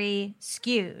very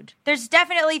skewed. There's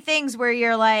definitely things where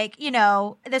you're like,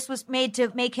 this was made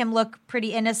to make him look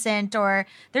pretty innocent, or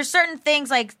there's certain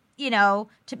things like, to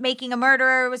making a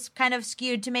murderer was kind of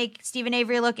skewed to make Stephen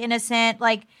Avery look innocent.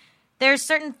 Like, there's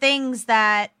certain things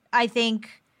that I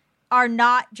think are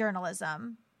not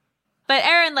journalism. But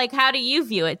Erin, like, how do you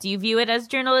view it? Do you view it as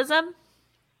journalism?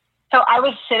 So I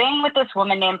was sitting with this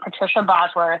woman named Patricia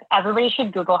Bosworth. Everybody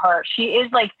should Google her. She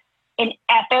is like an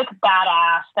epic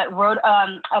badass that wrote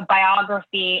a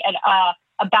biography and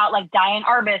about like Diane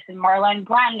Arbus and Marlon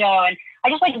Brando. And I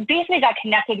just like basically got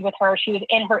connected with her. She was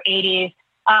in her 80s.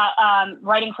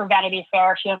 Writing for Vanity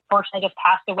Fair. She unfortunately just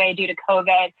passed away due to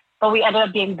COVID, but we ended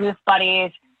up being booth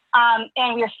buddies.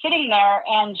 And we were sitting there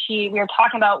and we were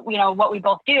talking about, what we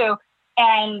both do.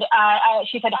 And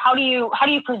she said, how do you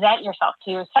present yourself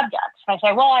to subjects? And I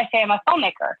say, well, I'm a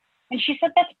filmmaker. And she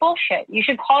said, that's bullshit. You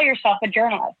should call yourself a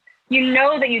journalist. you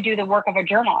know that you do the work of a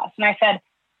journalist. And I said,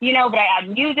 but I add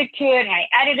music to it and I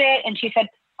edit it. And she said,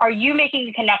 are you making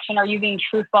a connection? Are you being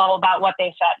truthful about what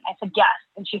they said? And I said, yes.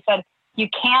 And she said, you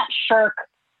can't shirk,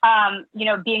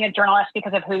 being a journalist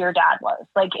because of who your dad was.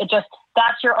 Like,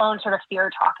 that's your own sort of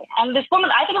fear talking. And this woman,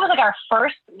 I think it was like our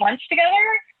first lunch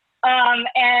together.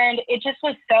 And it just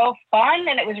was so fun.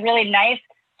 And it was really nice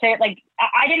to, like,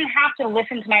 I didn't have to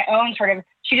listen to my own sort of,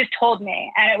 she just told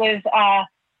me. And it was,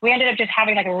 we ended up just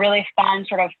having like a really fun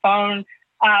sort of phone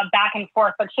back and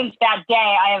forth. But since that day,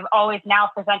 I have always now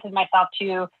presented myself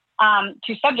to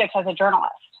subjects as a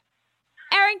journalist.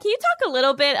 Erin, can you talk a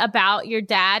little bit about your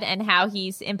dad and how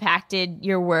he's impacted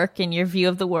your work and your view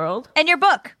of the world? And your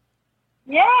book.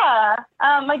 Yeah.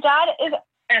 My dad is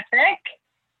epic.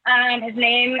 His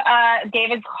name,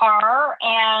 David Carr,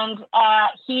 and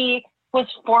he was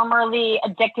formerly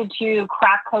addicted to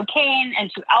crack cocaine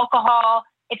and to alcohol.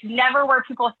 It's never where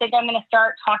people think I'm going to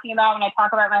start talking about when I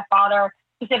talk about my father,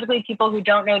 specifically people who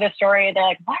don't know the story. They're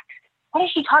like, what? What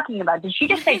is she talking about? Did she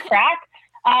just say crack?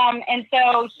 And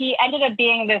so he ended up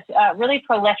being this really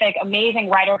prolific, amazing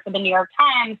writer for the New York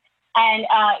Times. And,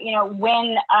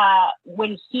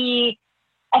 when he,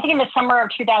 I think in the summer of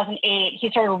 2008, he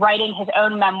started writing his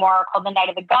own memoir called The Night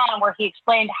of the Gun, where he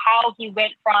explained how he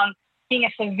went from being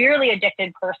a severely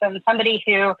addicted person, somebody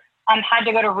who had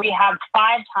to go to rehab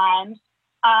 5 times,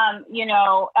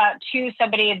 to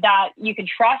somebody that you could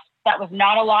trust, that was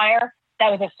not a liar, that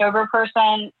was a sober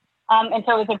person. And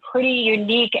so it was a pretty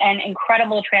unique and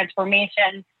incredible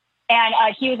transformation. And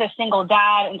he was a single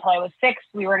dad until I was 6.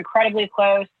 We were incredibly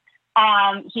close.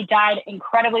 He died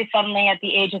incredibly suddenly at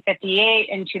the age of 58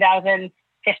 in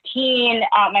 2015.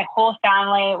 My whole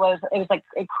family it was like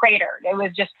it cratered. It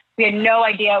was just, we had no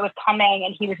idea it was coming.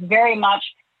 And he was very much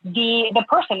the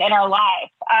person in our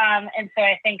life. And so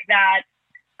I think that,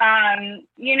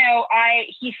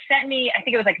 he sent me, I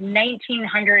think it was like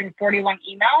 1,941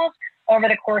 emails over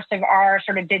the course of our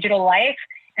sort of digital life.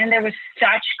 And there was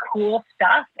such cool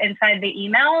stuff inside the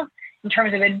emails in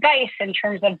terms of advice, in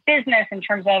terms of business, in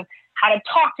terms of how to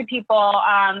talk to people,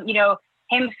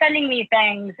 him sending me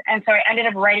things. And so I ended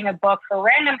up writing a book for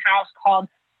Random House called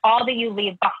All That You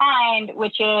Leave Behind,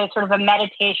 which is sort of a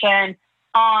meditation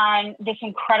on this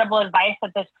incredible advice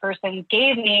that this person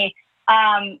gave me,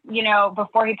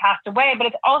 before he passed away. But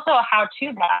it's also a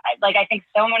how-to guide. Like, I think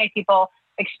so many people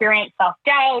experience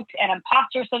self-doubt and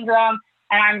imposter syndrome,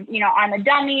 and I'm a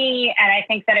dummy. And I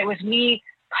think that it was me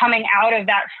coming out of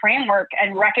that framework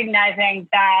and recognizing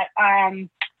that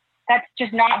that's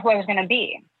just not who I was going to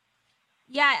be.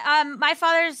 Yeah, my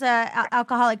father's an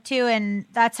alcoholic too, and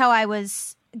that's how I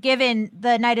was given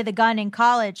The Night of the Gun in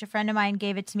college. A friend of mine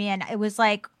gave it to me, and it was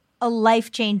like a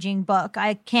life-changing book.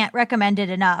 I can't recommend it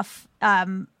enough.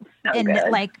 So good.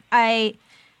 I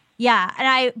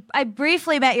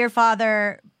briefly met your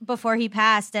father before he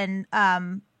passed, and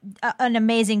an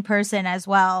amazing person as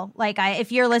well. Like,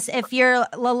 if you're a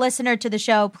listener to the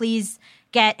show, please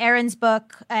get Erin's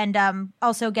book and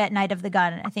also get Night of the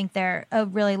Gun. I think they're a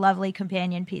really lovely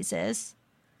companion pieces.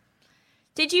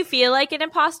 Did you feel like an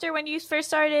imposter when you first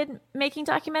started making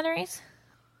documentaries?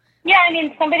 Yeah, I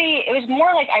mean, it was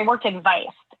more like I worked at Vice.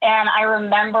 And I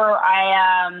remember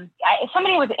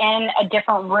somebody was in a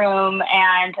different room,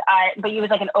 but it was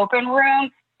like an open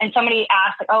room. And somebody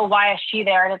asked, like, oh, why is she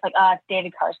there? And it's like, it's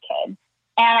David Carr's kid.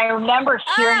 And I remember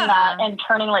hearing that and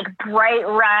turning like bright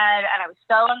red, and I was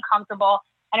so uncomfortable.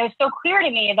 And it was so clear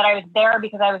to me that I was there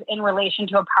because I was in relation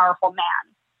to a powerful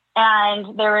man.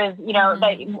 And there was,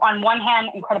 that on one hand,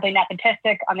 incredibly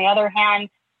nepotistic. On the other hand,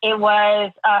 it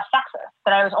was sexist,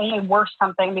 that I was only worth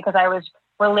something because I was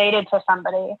related to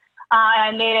somebody.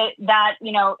 I made it that,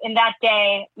 in that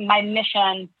day, my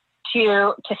mission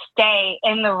to stay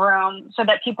in the room so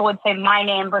that people would say my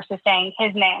name versus saying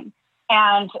his name.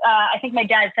 And I think my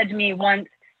dad said to me once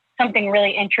something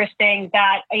really interesting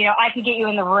that, I can get you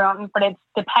in the room, but it's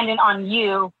dependent on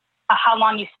you, how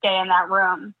long you stay in that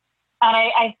room. And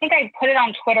I think I put it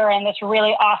on Twitter, and this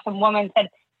really awesome woman said,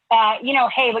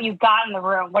 hey, what you got in the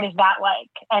room, what is that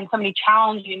like? And somebody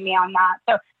challenged me on that.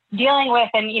 So dealing with,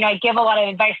 and, I give a lot of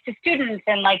advice to students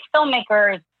and like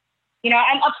filmmakers,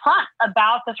 I'm upfront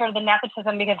about the sort of the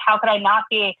nepotism, because how could I not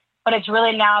be? But it's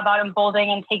really now about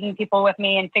emboldening and taking people with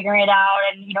me and figuring it out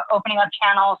and, opening up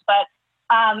channels. But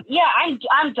I'm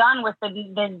done with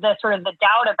the sort of the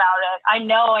doubt about it. I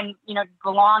know and,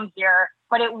 belong here,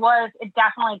 but it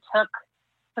definitely took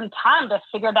some time to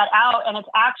figure that out. And it's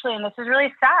actually, and this is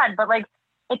really sad, but like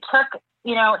it took,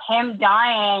 him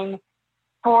dying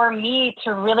for me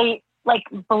to really like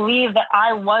believe that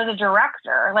I was a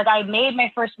director. Like I made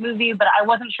my first movie, but I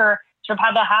wasn't sure sort of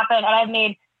how that happened. And I've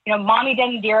made Mommy, Dead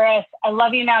and Dearest, I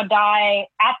Love You Now, Die,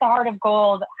 At the Heart of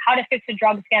Gold, How to Fix a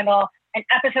Drug Scandal, an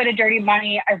episode of Dirty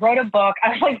Money. I wrote a book. I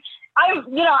was like, I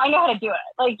know how to do it.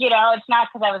 Like, it's not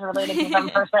because I was related to some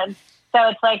person. So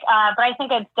it's like, but I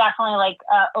think it's definitely like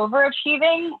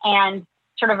overachieving and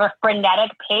sort of a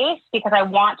frenetic pace because I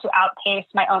want to outpace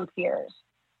my own fears.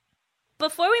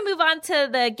 Before we move on to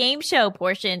the game show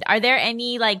portion, are there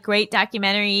any like great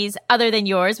documentaries other than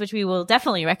yours, which we will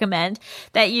definitely recommend,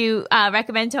 that you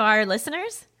recommend to our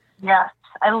listeners? Yes,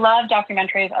 I love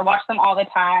documentaries. I watch them all the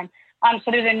time.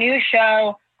 So there's a new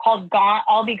show called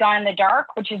I'll Be Gone in the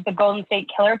Dark, which is the Golden State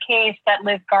Killer case that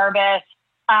Liz Garbus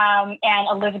and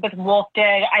Elizabeth Wolf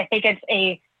did. I think it's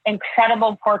a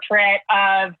incredible portrait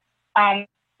of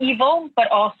evil, but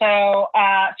also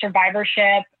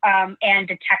survivorship and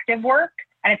detective work.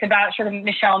 And it's about sort of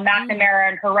Michelle McNamara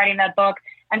and her writing that book.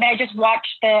 And then I just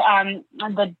watched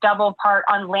the double part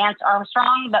on Lance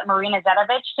Armstrong that Marina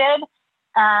Zetovich did.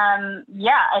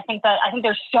 I think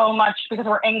there's so much because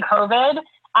we're in COVID.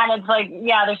 And it's like,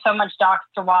 there's so much docs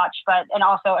to watch, and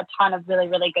also a ton of really,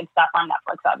 really good stuff on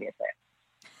Netflix, obviously.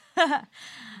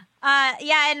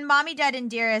 And Mommy, Dead and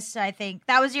Dearest, I think.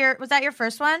 Was that your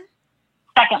first one?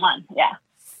 Second one, yeah.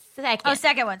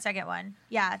 Second one.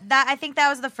 Yeah, I think that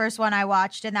was the first one I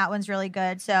watched, and that one's really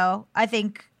good. So I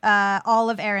think all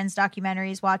of Erin's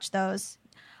documentaries, watch those.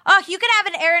 Oh, you could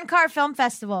have an Erin Carr Film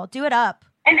Festival. Do it up.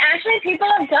 And actually, people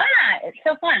have done that. It's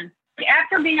so fun.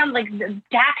 After being on like the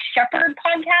Dax Shepard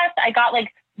podcast, I got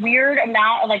like weird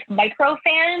amount of like micro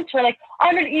fans who are like,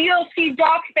 I'm an EOC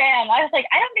doc fan. I was like,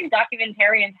 I don't think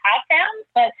documentarians have fans,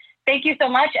 but thank you so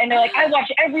much. And they're like, I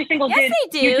watch every single Yes,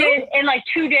 they do. you did in like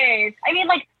 2 days. I mean,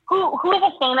 like who is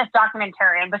a famous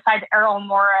documentarian besides Errol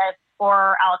Morris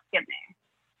or Alex Gibney?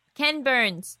 Ken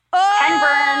Burns. Ken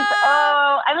Burns.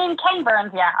 Ken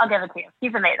Burns. Yeah, I'll give it to you.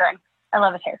 He's amazing. I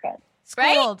love his haircut.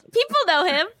 Schooled. Right? People know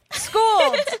him.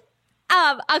 Schooled.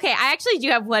 Okay, I actually do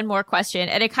have one more question,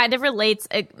 and it kind of relates.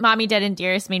 Mommy, Dead and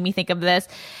Dearest made me think of this.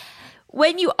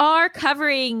 When you are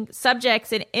covering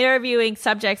subjects and interviewing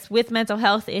subjects with mental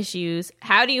health issues,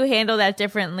 how do you handle that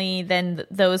differently than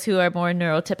those who are more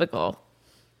neurotypical?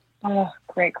 Oh,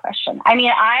 great question. I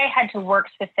mean, I had to work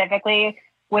specifically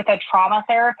with a trauma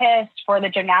therapist for the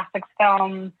gymnastics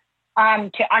film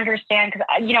to understand, because,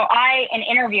 in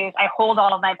interviews, I hold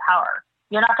all of my power.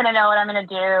 You're not going to know what I'm going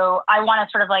to do. I want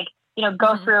to sort of like,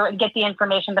 go through and get the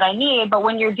information that I need. But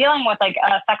when you're dealing with like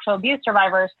sexual abuse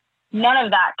survivors, none of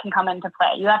that can come into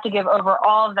play. You have to give over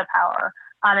all of the power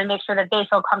and make sure that they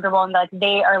feel comfortable and that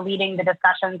they are leading the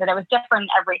discussions. And it was different in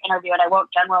every interview, and I won't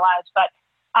generalize, but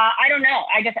I don't know.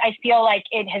 I feel like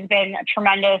it has been a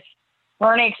tremendous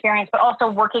learning experience, but also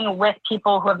working with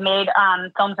people who have made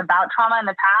films about trauma in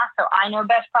the past. So I know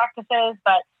best practices,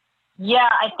 but yeah,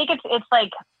 I think it's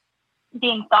like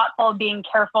being thoughtful, being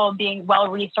careful, being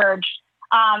well-researched,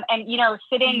 and,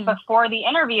 sitting before the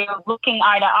interview, looking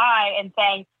eye to eye and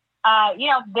saying,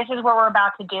 this is what we're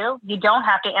about to do. You don't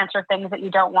have to answer things that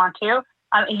you don't want to.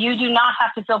 You do not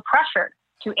have to feel pressured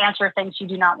to answer things you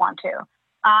do not want to.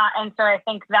 And so I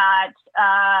think that,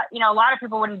 a lot of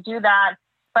people wouldn't do that,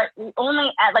 but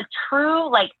only at like true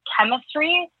like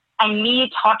chemistry and me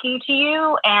talking to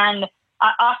you and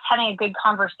us having a good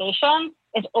conversation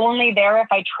is only there if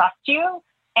I trust you.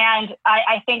 And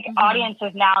I think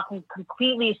audiences now can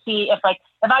completely see if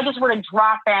I just were to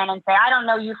drop in and say, I don't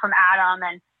know you from Adam,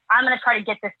 and I'm going to try to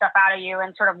get this stuff out of you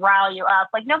and sort of rile you up.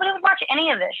 Like, nobody would watch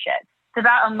any of this shit. It's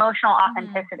about emotional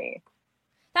authenticity.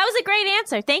 That was a great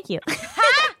answer. Thank you.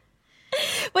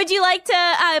 Would you like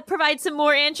to provide some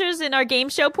more answers in our game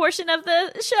show portion of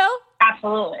the show?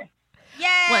 Absolutely. Yay!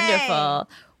 Wonderful.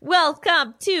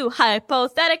 Welcome to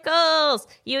Hypotheticals.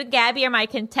 You and Gabby are my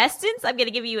contestants. I'm going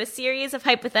to give you a series of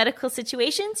hypothetical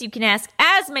situations. You can ask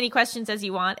as many questions as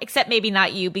you want, except maybe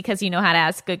not you, because you know how to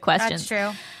ask good questions.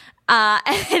 That's true.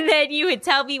 And then you would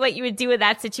tell me what you would do in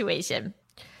that situation.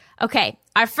 Okay,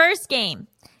 our first game.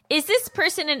 Is this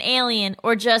person an alien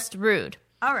or just rude?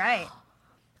 All right.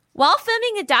 While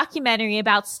filming a documentary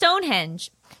about Stonehenge,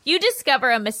 you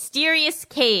discover a mysterious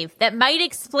cave that might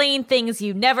explain things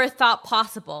you never thought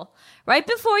possible. Right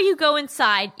before you go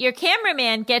inside, your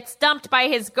cameraman gets dumped by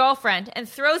his girlfriend and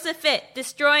throws a fit,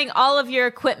 destroying all of your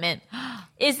equipment.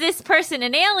 Is this person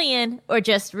an alien or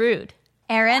just rude?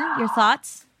 Erin, your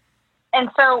thoughts? And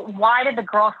so why did the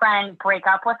girlfriend break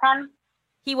up with him?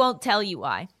 He won't tell you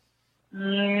why.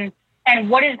 And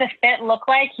what does the fit look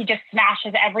like? He just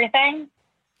smashes everything?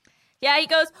 Yeah, he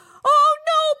goes, oh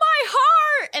no, my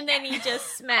heart! And then he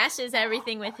just smashes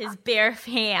everything with his bare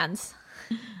hands.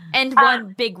 And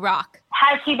one big rock.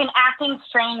 Has he been acting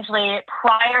strangely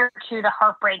prior to the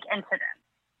heartbreak incident?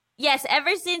 Yes,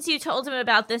 ever since you told him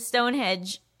about the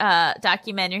Stonehenge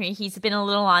documentary, he's been a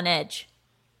little on edge.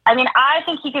 I mean, I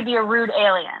think he could be a rude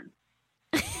alien.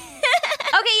 Okay,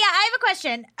 yeah, I have a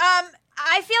question.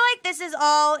 I feel like this is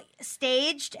all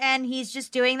staged, and he's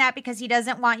just doing that because he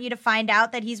doesn't want you to find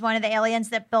out that he's one of the aliens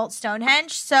that built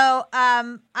Stonehenge. So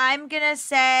I'm going to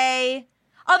say,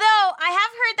 although I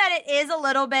have heard that it is a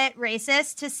little bit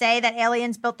racist to say that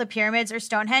aliens built the pyramids or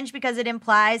Stonehenge because it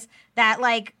implies that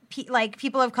like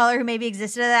people of color who maybe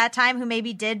existed at that time, who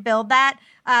maybe did build that,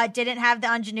 didn't have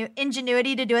the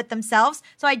ingenuity to do it themselves.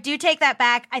 So I do take that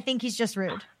back. I think he's just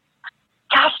rude.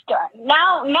 Gosh darn.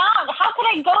 Now, how can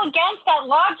I go against that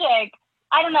logic?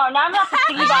 I don't know. Now I'm going to have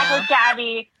to piggyback with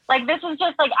Gabby. Like, this is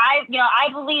just like, I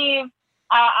believe,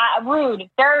 rude,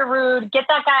 very rude. Get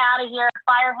that guy out of here,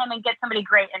 fire him, and get somebody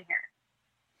great in here.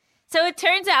 So it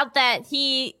turns out that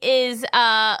he is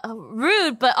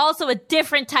rude, but also a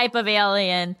different type of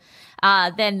alien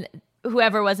than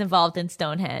whoever was involved in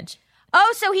Stonehenge.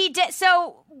 Oh, so he did.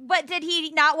 So, but did he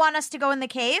not want us to go in the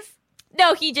cave?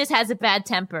 No, he just has a bad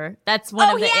temper. That's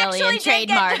one of the alien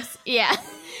trademarks. Yeah.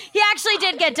 He actually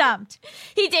did get dumped.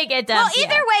 He did get dumped. Well,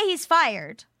 either way, he's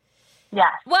fired. Yeah.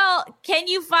 Well, can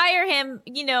you fire him,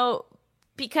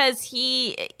 because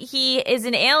he is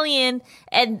an alien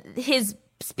and his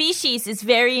species is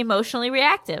very emotionally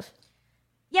reactive.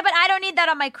 Yeah, but I don't need that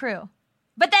on my crew.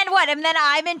 But then what? And then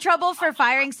I'm in trouble for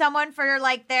firing someone for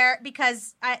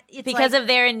because of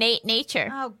their innate nature.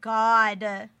 Oh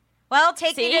God. Well,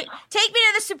 take me to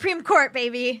the Supreme Court,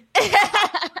 baby.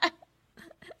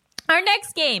 Our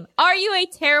next game. Are you a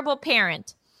terrible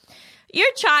parent?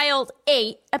 Your child,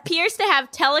 8, appears to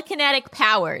have telekinetic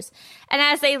powers, and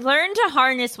as they learn to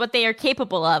harness what they are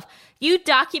capable of, you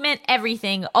document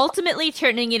everything, ultimately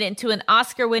turning it into an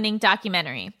Oscar-winning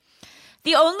documentary.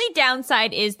 The only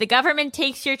downside is the government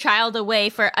takes your child away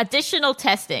for additional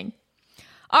testing.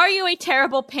 Are you a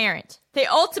terrible parent? They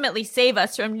ultimately save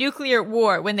us from nuclear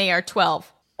war when they are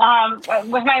 12.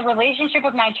 Was my relationship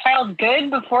with my child good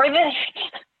before this?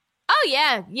 Oh,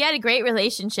 yeah. You had a great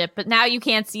relationship, but now you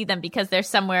can't see them because they're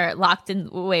somewhere locked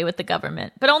away with the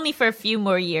government, but only for a few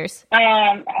more years.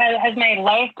 Has my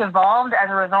life devolved as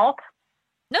a result?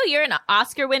 No, you're an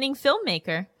Oscar-winning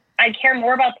filmmaker. I care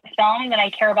more about the film than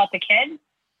I care about the kid?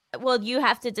 Well, you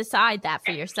have to decide that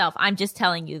for yourself. I'm just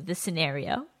telling you the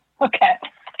scenario. Okay.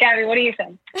 Gabby, what do you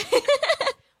think?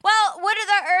 Well,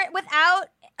 without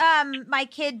my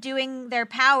kid doing their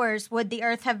powers, would the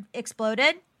Earth have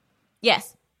exploded?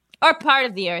 Yes. Or part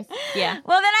of the Earth. Yeah.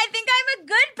 Well, then I think I'm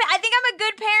a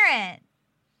good parent.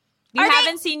 You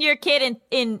haven't seen your kid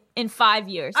in 5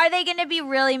 years. Are they going to be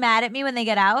really mad at me when they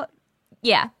get out?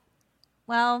 Yeah.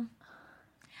 Well,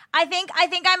 I think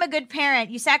I'm a good parent.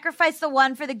 You sacrifice the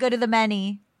one for the good of the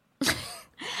many.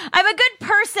 I'm a good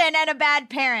person and a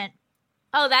bad parent.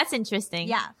 Oh, that's interesting.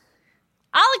 Yeah.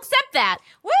 I'll accept that.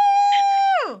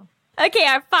 Woo! Okay,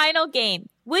 our final game.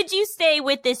 Would you stay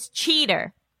with this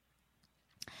cheater?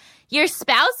 Your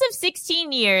spouse of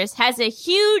 16 years has a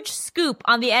huge scoop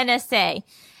on the NSA,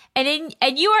 and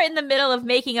you are in the middle of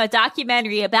making a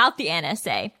documentary about the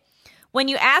NSA. When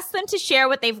you ask them to share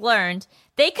what they've learned,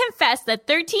 they confess that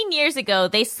 13 years ago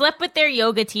they slept with their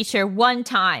yoga teacher one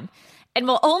time and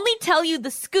will only tell you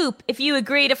the scoop if you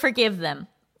agree to forgive them.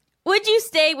 Would you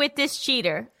stay with this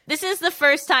cheater? This is the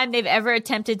first time they've ever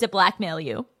attempted to blackmail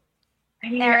you. I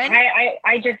mean, Erin?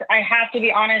 I have to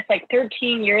be honest,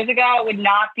 13 years ago, it would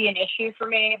not be an issue for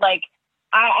me.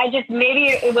 I just, maybe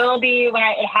it will be when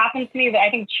it happens to me, but I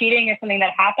think cheating is something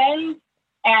that happens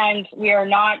and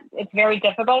it's very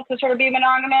difficult to sort of be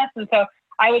monogamous. And so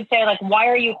I would say, why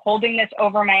are you holding this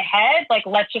over my head?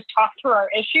 Let's just talk through our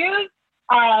issues.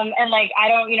 I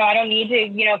don't need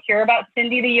to, hear about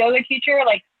Cindy, the yoga teacher,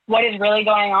 what is really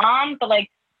going on. But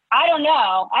I don't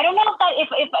know. I don't know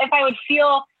if I would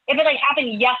feel, if it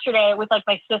happened yesterday with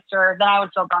my sister, then I would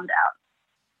feel bummed out.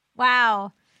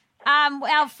 Wow.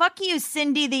 Well, fuck you,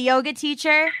 Cindy, the yoga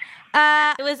teacher.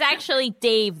 It was actually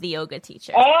Dave, the yoga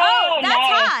teacher. Oh, that's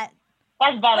nice. hot.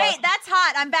 That's better. Wait, that's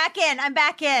hot. I'm back in.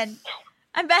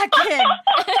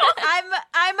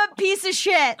 I'm a piece of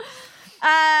shit.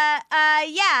 Yeah.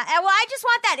 Well, I just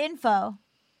want that info.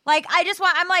 I'm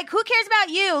who cares about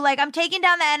you? I'm taking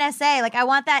down the NSA. I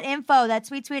want that info, that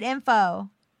sweet, sweet info.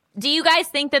 Do you guys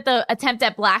think that the attempt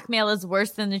at blackmail is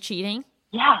worse than the cheating?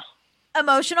 Yes.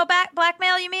 Emotional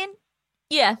blackmail, you mean?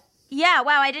 Yeah. Yeah,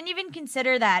 wow, I didn't even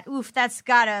consider that. Oof, that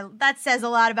says a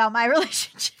lot about my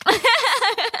relationship.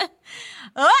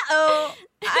 Uh-oh.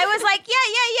 I was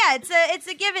yeah, it's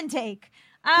a give and take.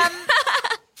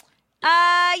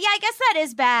 I guess that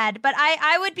is bad, but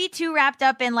I would be too wrapped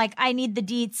up in like, I need the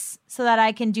deets so that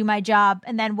I can do my job,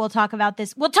 and then we'll talk about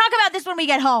this. We'll talk about this when we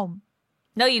get home.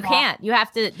 No, you can't. You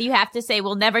have to say,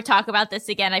 we'll never talk about this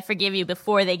again. I forgive you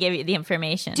before they give you the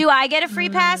information. Do I get a free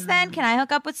pass then? Can I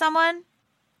hook up with someone?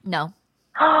 No.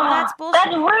 That's bullshit.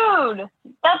 That's rude.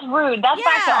 That's rude. That's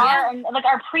back to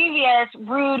our previous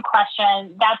rude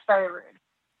question. That's very rude.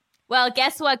 Well,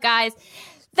 guess what, guys?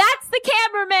 That's the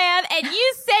cameraman, and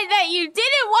you said that you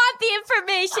didn't want the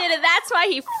information, and that's why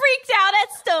he freaked out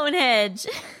at Stonehenge.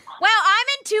 Well, I'm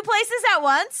in two places at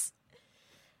once.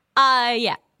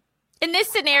 Yeah. In this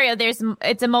scenario,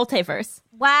 it's a multiverse.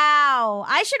 Wow.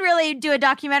 I should really do a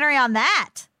documentary on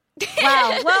that.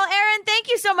 Wow. Well, Erin, thank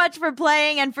you so much for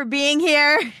playing and for being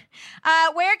here.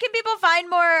 Where can people find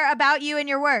more about you and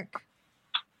your work?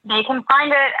 They can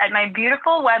find it at my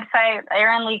beautiful website,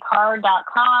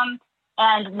 erinleecarr.com.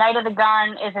 And Night of the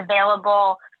Gun is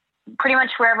available pretty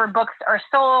much wherever books are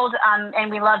sold.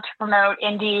 And we love to promote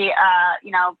indie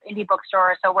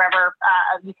bookstores. So wherever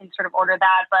you can sort of order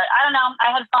that. But I don't know.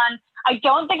 I had fun. I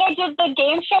don't think I did the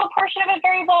game show portion of it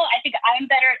very well. I think I'm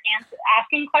better at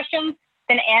asking questions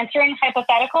than answering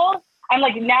hypotheticals. I'm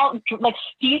now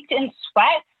steeped in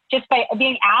sweat just by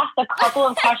being asked a couple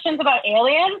of questions about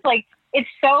aliens. It's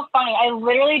so funny. I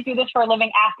literally do this for a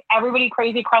living, ask everybody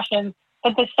crazy questions.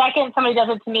 But the second somebody does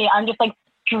it to me, I'm just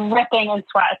dripping in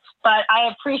sweat. But I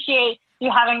appreciate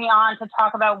you having me on to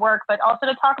talk about work, but also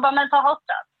to talk about mental health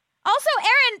stuff. Also,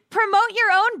 Erin, promote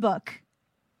your own book.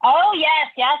 Oh,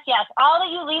 yes. All That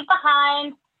You Leave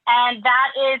Behind. And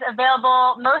that is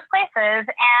available most places.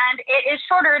 And it is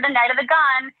shorter than Night of the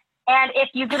Gun. And if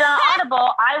you get on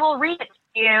Audible, I will read it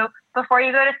to you before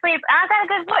you go to sleep. And I've got a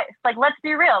good voice. Let's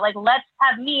be real. Let's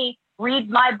have me read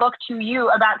my book to you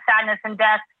about sadness and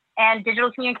death and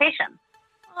digital communication.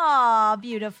 Oh,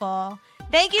 beautiful.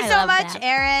 Thank you so much,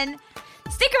 Erin.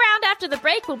 Stick around after the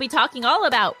break. We'll be talking all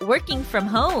about working from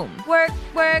home. Work.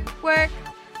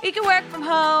 You can work from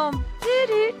home. Do.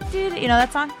 You know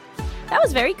that song? That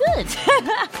was very good.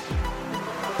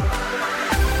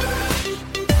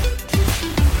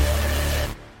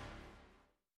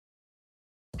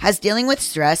 Has dealing with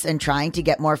stress and trying to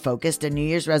get more focused a New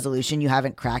Year's resolution you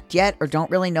haven't cracked yet or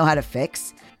don't really know how to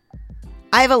fix?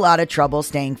 I have a lot of trouble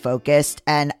staying focused,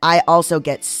 and I also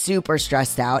get super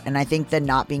stressed out, and I think that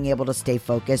not being able to stay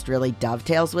focused really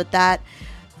dovetails with that.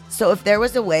 So if there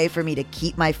was a way for me to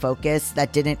keep my focus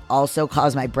that didn't also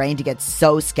cause my brain to get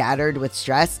so scattered with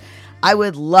stress, I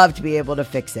would love to be able to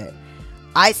fix it.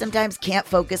 I sometimes can't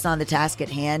focus on the task at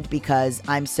hand because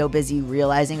I'm so busy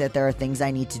realizing that there are things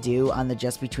I need to do on the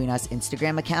Just Between Us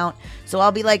Instagram account. So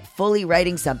I'll be fully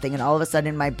writing something, and all of a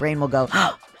sudden my brain will go,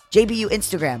 JBU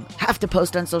Instagram, have to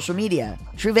post on social media.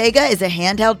 Truvaga is a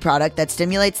handheld product that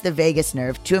stimulates the vagus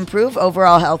nerve to improve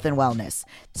overall health and wellness.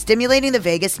 Stimulating the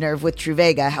vagus nerve with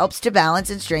Truvaga helps to balance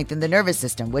and strengthen the nervous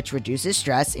system, which reduces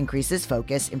stress, increases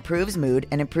focus, improves mood,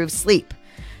 and improves sleep.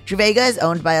 Truvaga is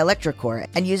owned by electroCore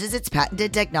and uses its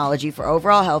patented technology for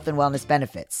overall health and wellness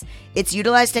benefits. Its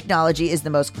utilized technology is the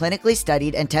most clinically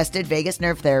studied and tested vagus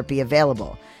nerve therapy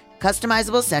available.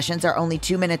 Customizable sessions are only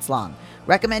 2 minutes long.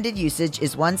 Recommended usage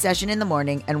is 1 session in the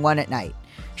morning and 1 at night.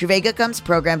 Truvaga comes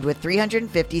programmed with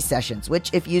 350 sessions,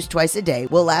 which, if used twice a day,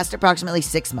 will last approximately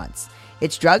 6 months.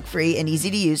 It's drug-free and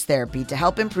easy-to-use therapy to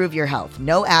help improve your health.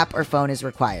 No app or phone is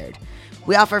required.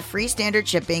 We offer free standard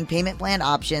shipping, payment plan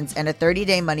options, and a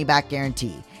 30-day money-back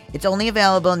guarantee. It's only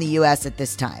available in the U.S. at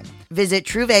this time. Visit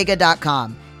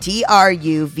Truvaga.com.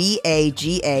 Truvaga.com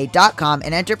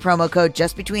and enter promo code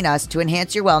JustBetweenUs to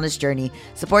enhance your wellness journey,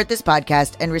 support this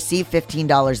podcast, and receive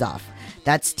 $15 off.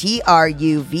 That's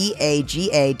Truvaga.com.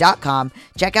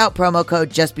 Check out promo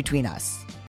code JustBetweenUs.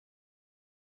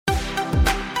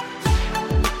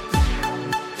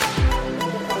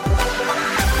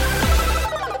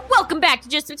 Welcome back to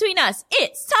Just Between Us.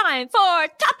 It's time for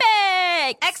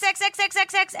topics.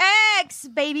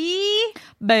 XXXXXX, baby.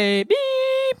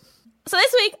 So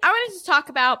this week, I wanted to talk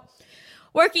about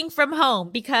working from home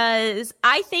because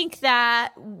I think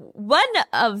that one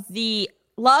of the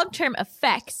long-term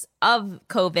effects of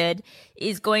COVID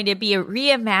is going to be a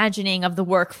reimagining of the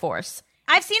workforce.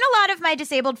 I've seen a lot of my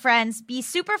disabled friends be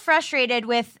super frustrated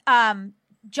with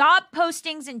job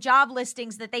postings and job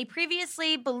listings that they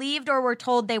previously believed or were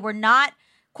told they were not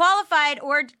qualified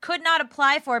or could not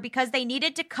apply for because they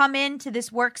needed to come into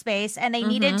this workspace and they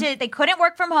they couldn't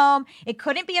work from home. It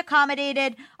couldn't be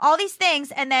accommodated, all these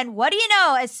things. And then what do you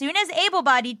know? As soon as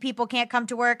able-bodied people can't come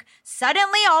to work,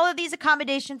 suddenly all of these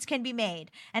accommodations can be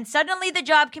made and suddenly the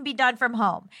job can be done from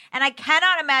home. And I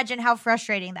cannot imagine how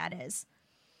frustrating that is.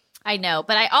 I know,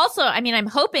 but I'm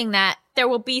hoping that there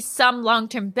will be some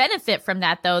long-term benefit from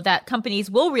that, though, that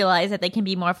companies will realize that they can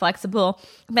be more flexible,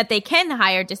 that they can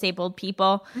hire disabled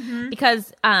people.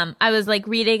 Because I was like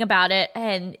reading about it,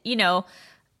 and, you know,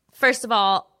 first of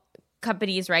all,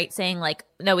 companies, right, saying like,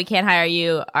 no, we can't hire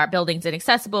you, our building's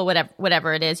inaccessible,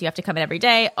 whatever it is, you have to come in every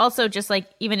day. Also, just like,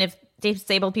 even if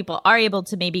disabled people are able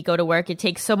to maybe go to work, it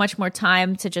takes so much more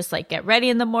time to just like get ready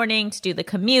in the morning, to do the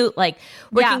commute. Like,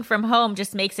 working from home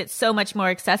just makes it so much more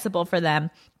accessible for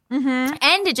them.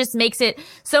 And it just makes it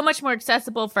so much more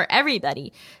accessible for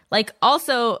everybody. Like,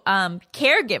 also,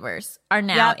 caregivers are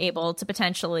now able to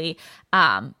potentially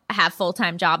have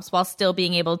full-time jobs while still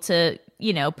being able to,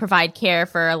 you know, provide care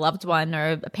for a loved one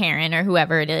or a parent or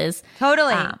whoever it is.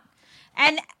 Totally.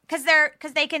 And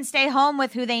because they can stay home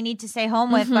with who they need to stay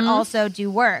home with, but also do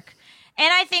work.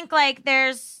 And I think like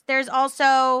there's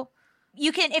also,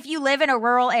 you can, if you live in a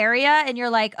rural area and you're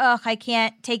like, oh, I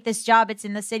can't take this job, it's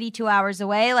in the city 2 hours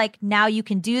away. Like, now you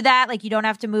can do that. Like, you don't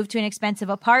have to move to an expensive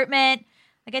apartment.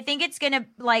 Like, I think it's going to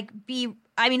like be,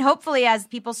 I mean, hopefully as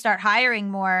people start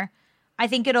hiring more, I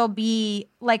think it'll be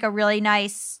like a really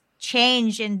nice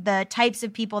change in the types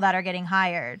of people that are getting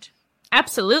hired.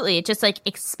 Absolutely. It just like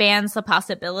expands the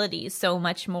possibilities so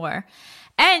much more.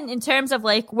 And in terms of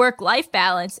like work-life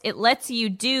balance, it lets you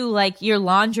do like your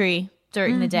laundry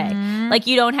during the day. Like,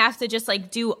 you don't have to just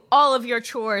like do all of your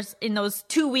chores in those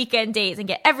 2 weekend days and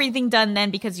get everything done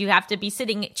then, because you have to be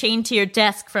sitting chained to your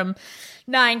desk from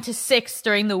 9 to 6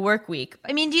 during the work week.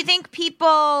 I mean, do you think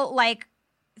people like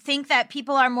think that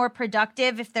people are more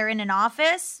productive if they're in an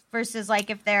office versus like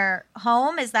if they're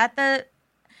home? Is that the...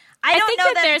 I think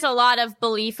that there's a lot of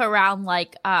belief around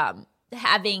like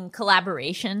having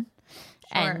collaboration.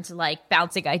 And like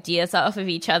bouncing ideas off of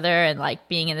each other and like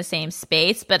being in the same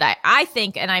space. But I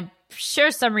think, and I'm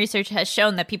sure some research has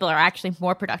shown, that people are actually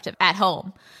more productive at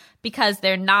home because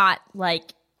they're not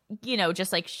like, you know,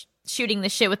 just like shooting the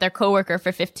shit with their coworker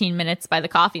for 15 minutes by the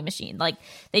coffee machine. Like,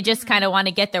 they just kind of want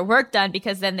to get their work done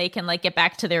because then they can like get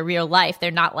back to their real life.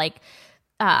 They're not like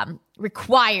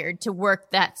required to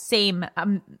work that same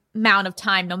amount of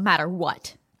time no matter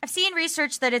what. I've seen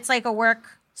research that it's like a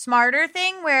work smarter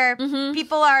thing where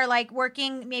people are like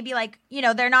working, maybe like, you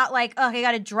know, they're not like, oh, I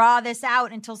got to draw this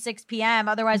out until 6 p.m.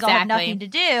 Otherwise I'll have nothing to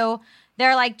do.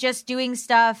 They're like just doing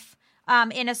stuff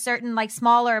in a certain like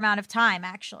smaller amount of time,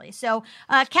 actually. So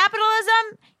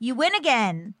capitalism, you win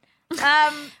again.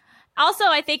 Also,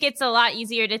 I think it's a lot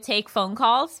easier to take phone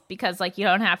calls because like you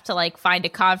don't have to like find a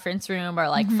conference room or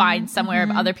like find somewhere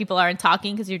other people aren't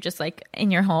talking because you're just like in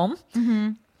your home.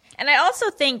 And I also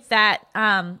think that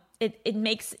it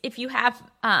makes, if you have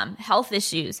health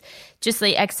issues, just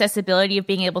the accessibility of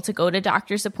being able to go to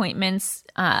doctor's appointments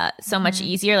so much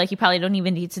easier. Like, you probably don't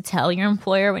even need to tell your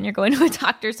employer when you're going to a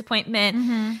doctor's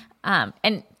appointment.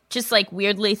 And just like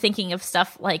weirdly thinking of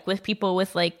stuff like with people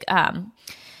with like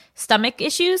stomach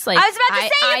issues. Like, I was about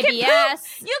to say,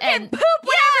 IBS. You can poop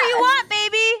whatever you want,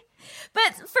 baby.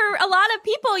 But for a lot of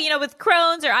people, you know, with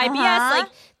Crohn's or IBS, like,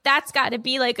 that's got to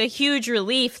be like a huge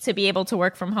relief to be able to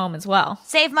work from home as well.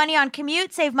 Save money on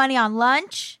commute, save money on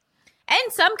lunch.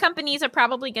 And some companies are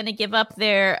probably going to give up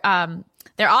their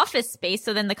office space,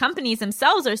 so then the companies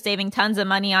themselves are saving tons of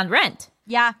money on rent.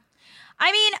 Yeah.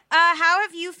 I mean, how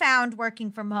have you found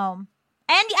working from home?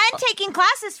 And taking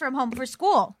classes from home for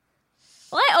school?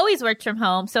 Well, I always worked from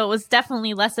home, so it was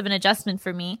definitely less of an adjustment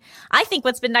for me. I think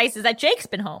what's been nice is that Jake's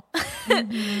been home.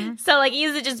 So, like, it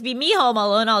used to just be me home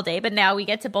alone all day, but now we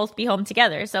get to both be home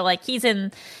together. So, like, he's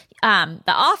in the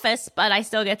office, but I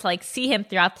still get to, like, see him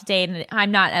throughout the day, and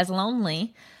I'm not as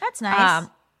lonely. That's nice.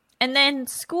 And then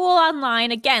school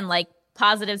online, again, like,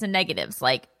 positives and negatives.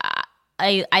 Like,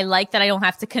 I like that I don't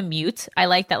have to commute. I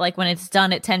like that, like, when it's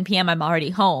done at 10 p.m., I'm already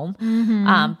home.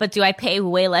 But do I pay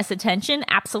way less attention?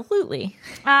 Absolutely.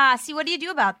 See, what do you do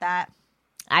about that?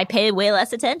 I pay way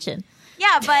less attention.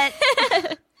 Yeah,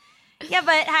 but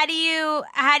but how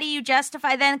do you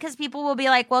justify then? Because people will be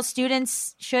like, well,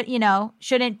 students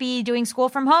shouldn't be doing school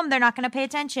from home. They're not going to pay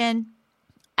attention.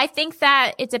 I think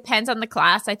that it depends on the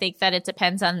class. I think that it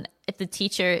depends on if the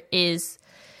teacher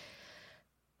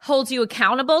holds you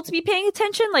accountable to be paying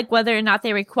attention, like whether or not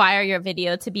they require your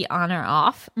video to be on or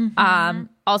off.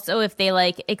 Also, if they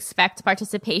like expect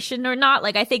participation or not.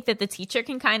 Like, I think that the teacher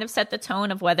can kind of set the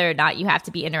tone of whether or not you have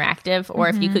to be interactive or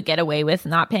if you could get away with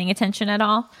not paying attention at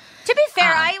all. To be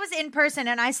fair, I was in person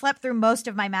and I slept through most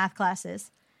of my math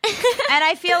classes. and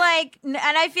I feel like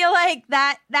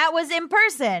that was in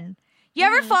person. You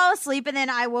ever fall asleep and then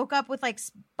I woke up with like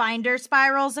binder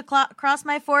spirals across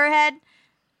my forehead?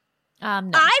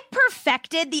 No. I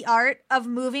perfected the art of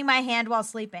moving my hand while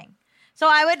sleeping. So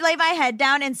I would lay my head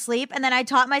down and sleep, and then I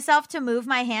taught myself to move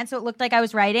my hand so it looked like I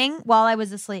was writing while I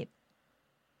was asleep.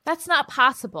 That's not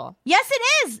possible. Yes,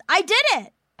 it is. I did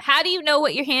it. How do you know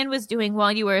what your hand was doing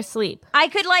while you were asleep? I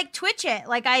could like twitch it.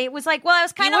 Like I was like, well, I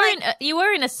was kind of like, you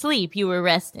weren't asleep. You were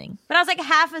resting. but I was like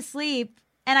half asleep,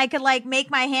 and I could like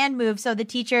make my hand move so the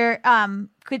teacher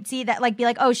could see that, like be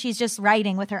like, oh, she's just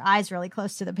writing with her eyes really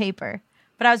close to the paper.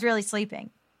 But I was really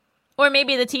sleeping. Or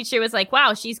maybe the teacher was like,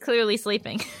 wow, she's clearly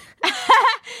sleeping. But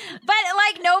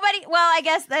like nobody, well, I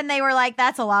guess then they were like,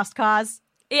 that's a lost cause.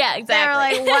 Yeah,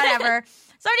 exactly. They were like, whatever.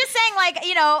 So I'm just saying, like,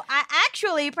 you know, I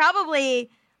actually probably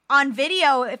on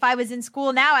video, if I was in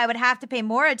school now, I would have to pay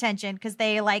more attention because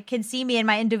they like can see me in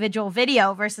my individual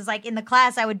video versus like in the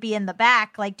class, I would be in the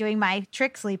back, like doing my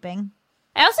trick sleeping.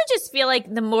 I also just feel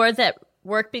like the more that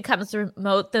work becomes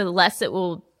remote, the less it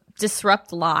will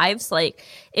disrupt lives. Like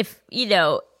if, you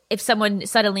know, if someone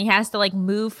suddenly has to like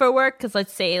move for work, because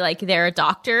let's say like they're a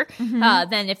doctor,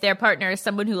 then if their partner is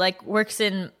someone who like works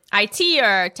in IT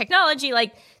or technology,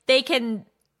 like they don't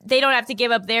have to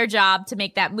give up their job to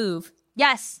make that move.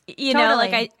 Yes. You know,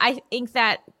 like I think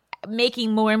that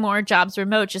making more and more jobs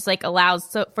remote just like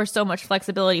allows for so much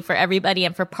flexibility for everybody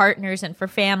and for partners and for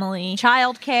family.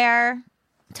 Childcare.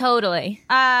 Totally.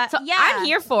 So yeah. I'm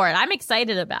here for it. I'm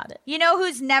excited about it. You know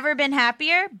who's never been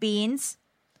happier? Beans.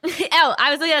 Oh,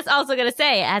 I was also going to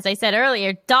say, as I said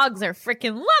earlier, dogs are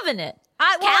freaking loving it.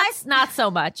 Cats, not so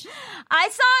much. I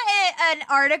saw an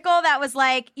article that was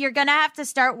like, you're going to have to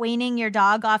start weaning your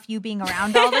dog off you being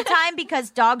around all the time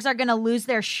because dogs are going to lose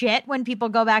their shit when people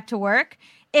go back to work,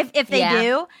 if they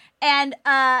do. And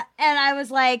I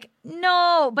was like,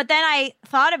 no. But then I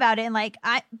thought about it and like,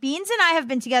 Beans and I have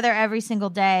been together every single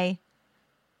day.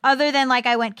 Other than like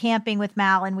I went camping with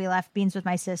Mal and we left Beans with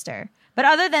my sister. But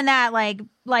other than that,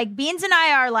 like Beans and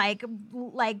I are like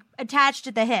attached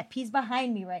at the hip. He's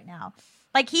behind me right now.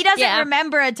 Like he doesn't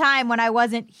remember a time when I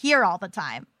wasn't here all the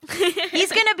time.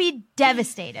 He's going to be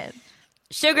devastated.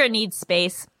 Sugar needs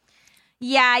space.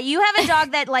 Yeah, you have a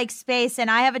dog that likes space and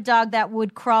I have a dog that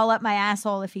would crawl up my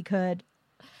asshole if he could.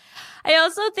 I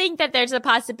also think that there's a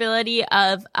possibility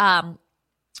of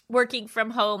working from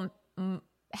home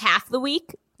half the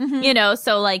week. Mm-hmm. You know,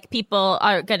 so like people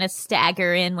are going to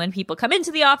stagger in when people come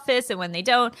into the office and when they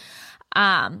don't.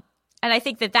 And I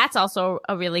think that that's also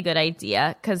a really good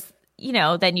idea because, you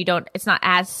know, then it's not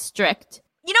as strict.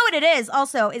 You know what it is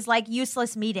also is like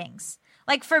useless meetings.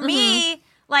 Like for me,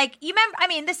 like you remember, I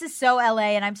mean, this is so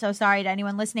LA and I'm so sorry to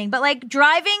anyone listening, but like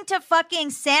driving to fucking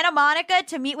Santa Monica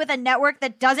to meet with a network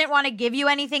that doesn't want to give you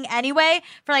anything anyway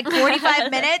for like 45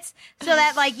 minutes so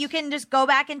that like you can just go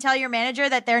back and tell your manager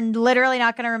that they're literally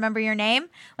not going to remember your name.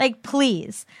 Like,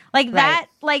 please. Like that,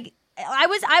 like I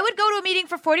would go to a meeting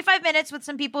for 45 minutes with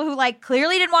some people who like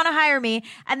clearly didn't want to hire me.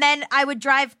 And then I would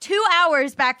drive 2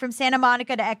 hours back from Santa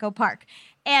Monica to Echo Park.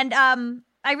 And,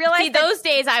 I realized those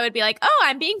days I would be like, oh,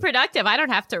 I'm being productive. I don't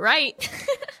have to write.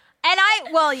 And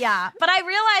but I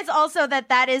realize also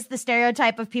that is the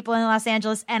stereotype of people in Los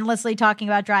Angeles endlessly talking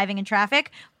about driving and traffic.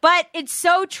 But it's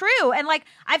so true. And like,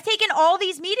 I've taken all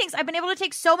these meetings. I've been able to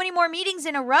take so many more meetings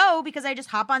in a row because I just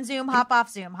hop on Zoom, hop off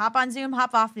Zoom, hop on Zoom,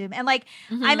 hop off Zoom. And like,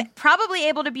 I'm probably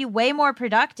able to be way more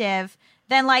productive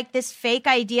than like this fake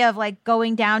idea of like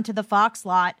going down to the Fox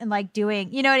lot and like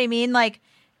doing, you know what I mean? Like,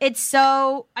 it's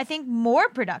so, I think, more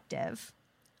productive.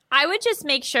 I would just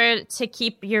make sure to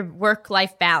keep your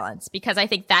work-life balance because I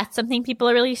think that's something people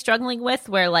are really struggling with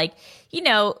where, like, you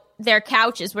know, their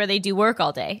couch is where they do work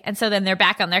all day. And so then they're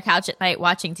back on their couch at night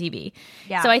watching TV.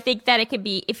 Yeah. So I think that it could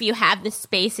be, if you have the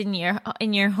space in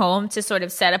your home to sort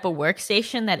of set up a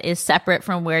workstation that is separate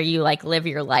from where you like live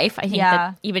your life, I think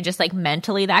that even just like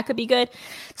mentally that could be good.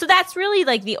 So that's really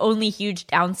like the only huge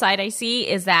downside I see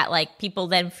is that like people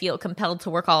then feel compelled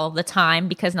to work all the time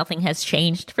because nothing has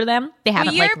changed for them. They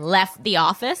haven't like left the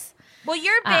office. Well,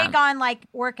 you're big on like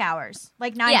work hours,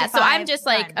 like 9 to 5. Yeah, so I'm just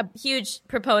like a huge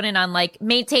proponent on like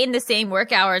maintain the same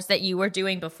work hours that you were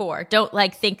doing before. Don't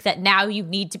like think that now you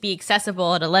need to be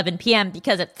accessible at 11 p.m.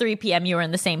 because at 3 p.m. you were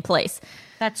in the same place.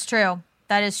 That's true.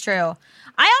 That is true.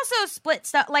 I also split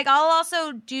stuff. Like I'll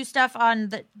also do stuff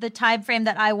on the time frame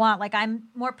that I want. Like I'm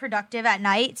more productive at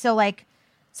night. So like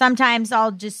sometimes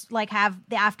I'll just like have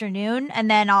the afternoon and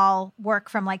then I'll work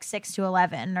from like 6 to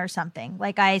 11 or something.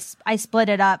 Like I split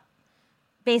it up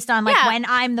based on like when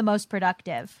I'm the most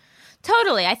productive.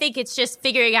 Totally. I think it's just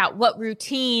figuring out what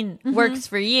routine works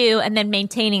for you and then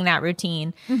maintaining that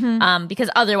routine. Because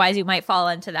otherwise you might fall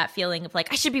into that feeling of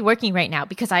like, I should be working right now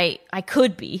because I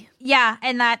could be. Yeah.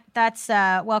 And that's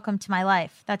welcome to my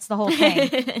life. That's the whole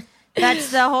thing.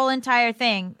 That's the whole entire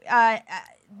thing.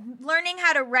 learning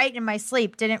how to write in my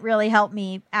sleep didn't really help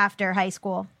me after high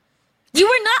school. You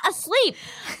were not asleep.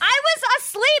 I was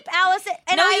asleep, Allison.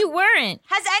 And No, you weren't.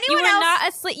 Has You anyone were else? not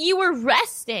asleep. You were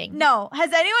resting. No.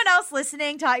 Has anyone else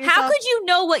listening taught yourself? How could you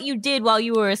know what you did while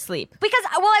you were asleep? Because,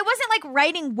 well, I wasn't like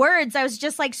writing words. I was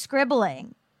just like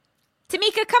scribbling.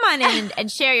 Tamika, come on in and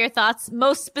share your thoughts,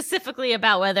 most specifically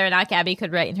about whether or not Gabby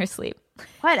could write in her sleep.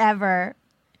 Whatever.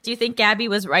 Do you think Gabby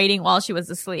was writing while she was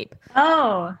asleep?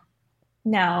 Oh,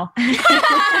 no. No,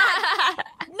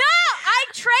 I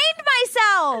trained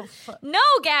myself. No,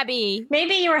 Gabby.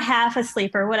 Maybe you were half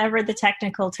asleep or whatever the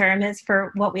technical term is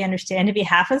for what we understand to be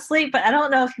half asleep, but I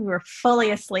don't know if you were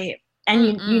fully asleep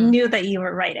and you knew that you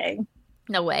were writing.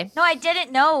 No way. No, I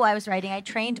didn't know I was writing. I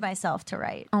trained myself to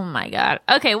write. Oh my God.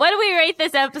 Okay, what do we rate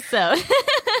this episode?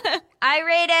 I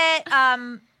rate it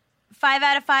 5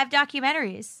 out of 5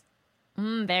 documentaries.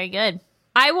 Very good.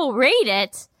 I will rate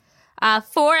it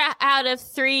 4 out of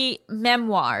 3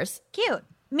 memoirs. Cute.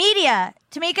 Media.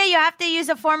 Tamika, you have to use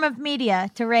a form of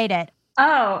media to rate it.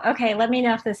 Oh, okay. Let me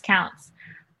know if this counts.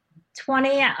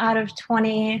 20 out of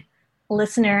 20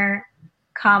 listener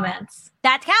comments.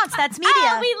 That counts. That's media.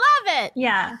 Oh, we love it.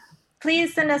 Yeah.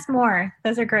 Please send us more.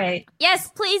 Those are great. Yes,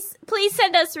 please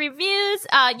send us reviews.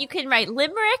 You can write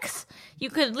limericks. You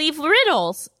could leave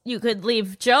riddles. You could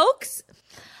leave jokes.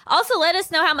 Also, let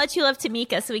us know how much you love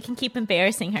Tamika so we can keep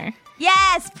embarrassing her.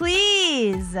 Yes,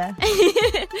 please.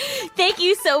 Thank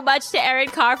you so much to Erin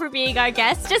Carr for being our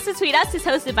guest. Just Between Us is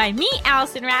hosted by me,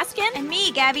 Allison Raskin. And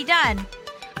me, Gabby Dunn.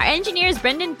 Our engineer is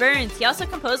Brendan Burns. He also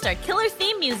composed our killer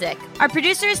theme music. Our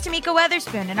producer is Tamika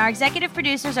Weatherspoon, and our executive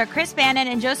producers are Chris Bannon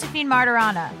and Josephine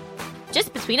Martirana.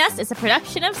 Just Between Us is a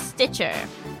production of Stitcher.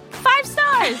 5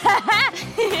 stars!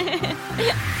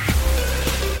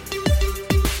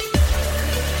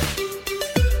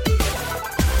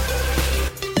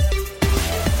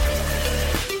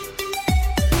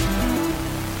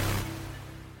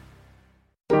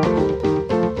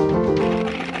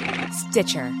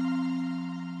 Stitcher.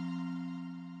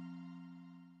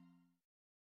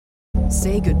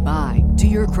 Say goodbye to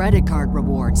your credit card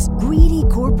rewards. Greedy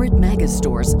corporate mega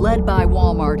stores, led by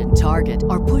Walmart and Target,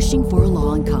 are pushing for a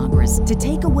law in Congress to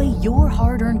take away your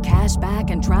hard-earned cash back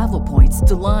and travel points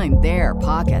to line their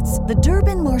pockets. The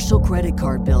Durbin-Marshall credit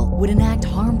card bill would enact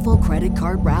harmful credit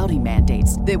card routing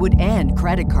mandates that would end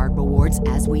credit card rewards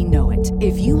as we know it.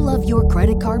 If you love your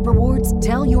credit card rewards,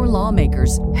 tell your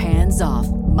lawmakers, hands off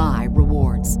my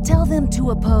rewards. Tell them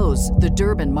to oppose the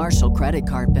Durbin-Marshall credit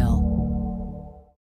card bill.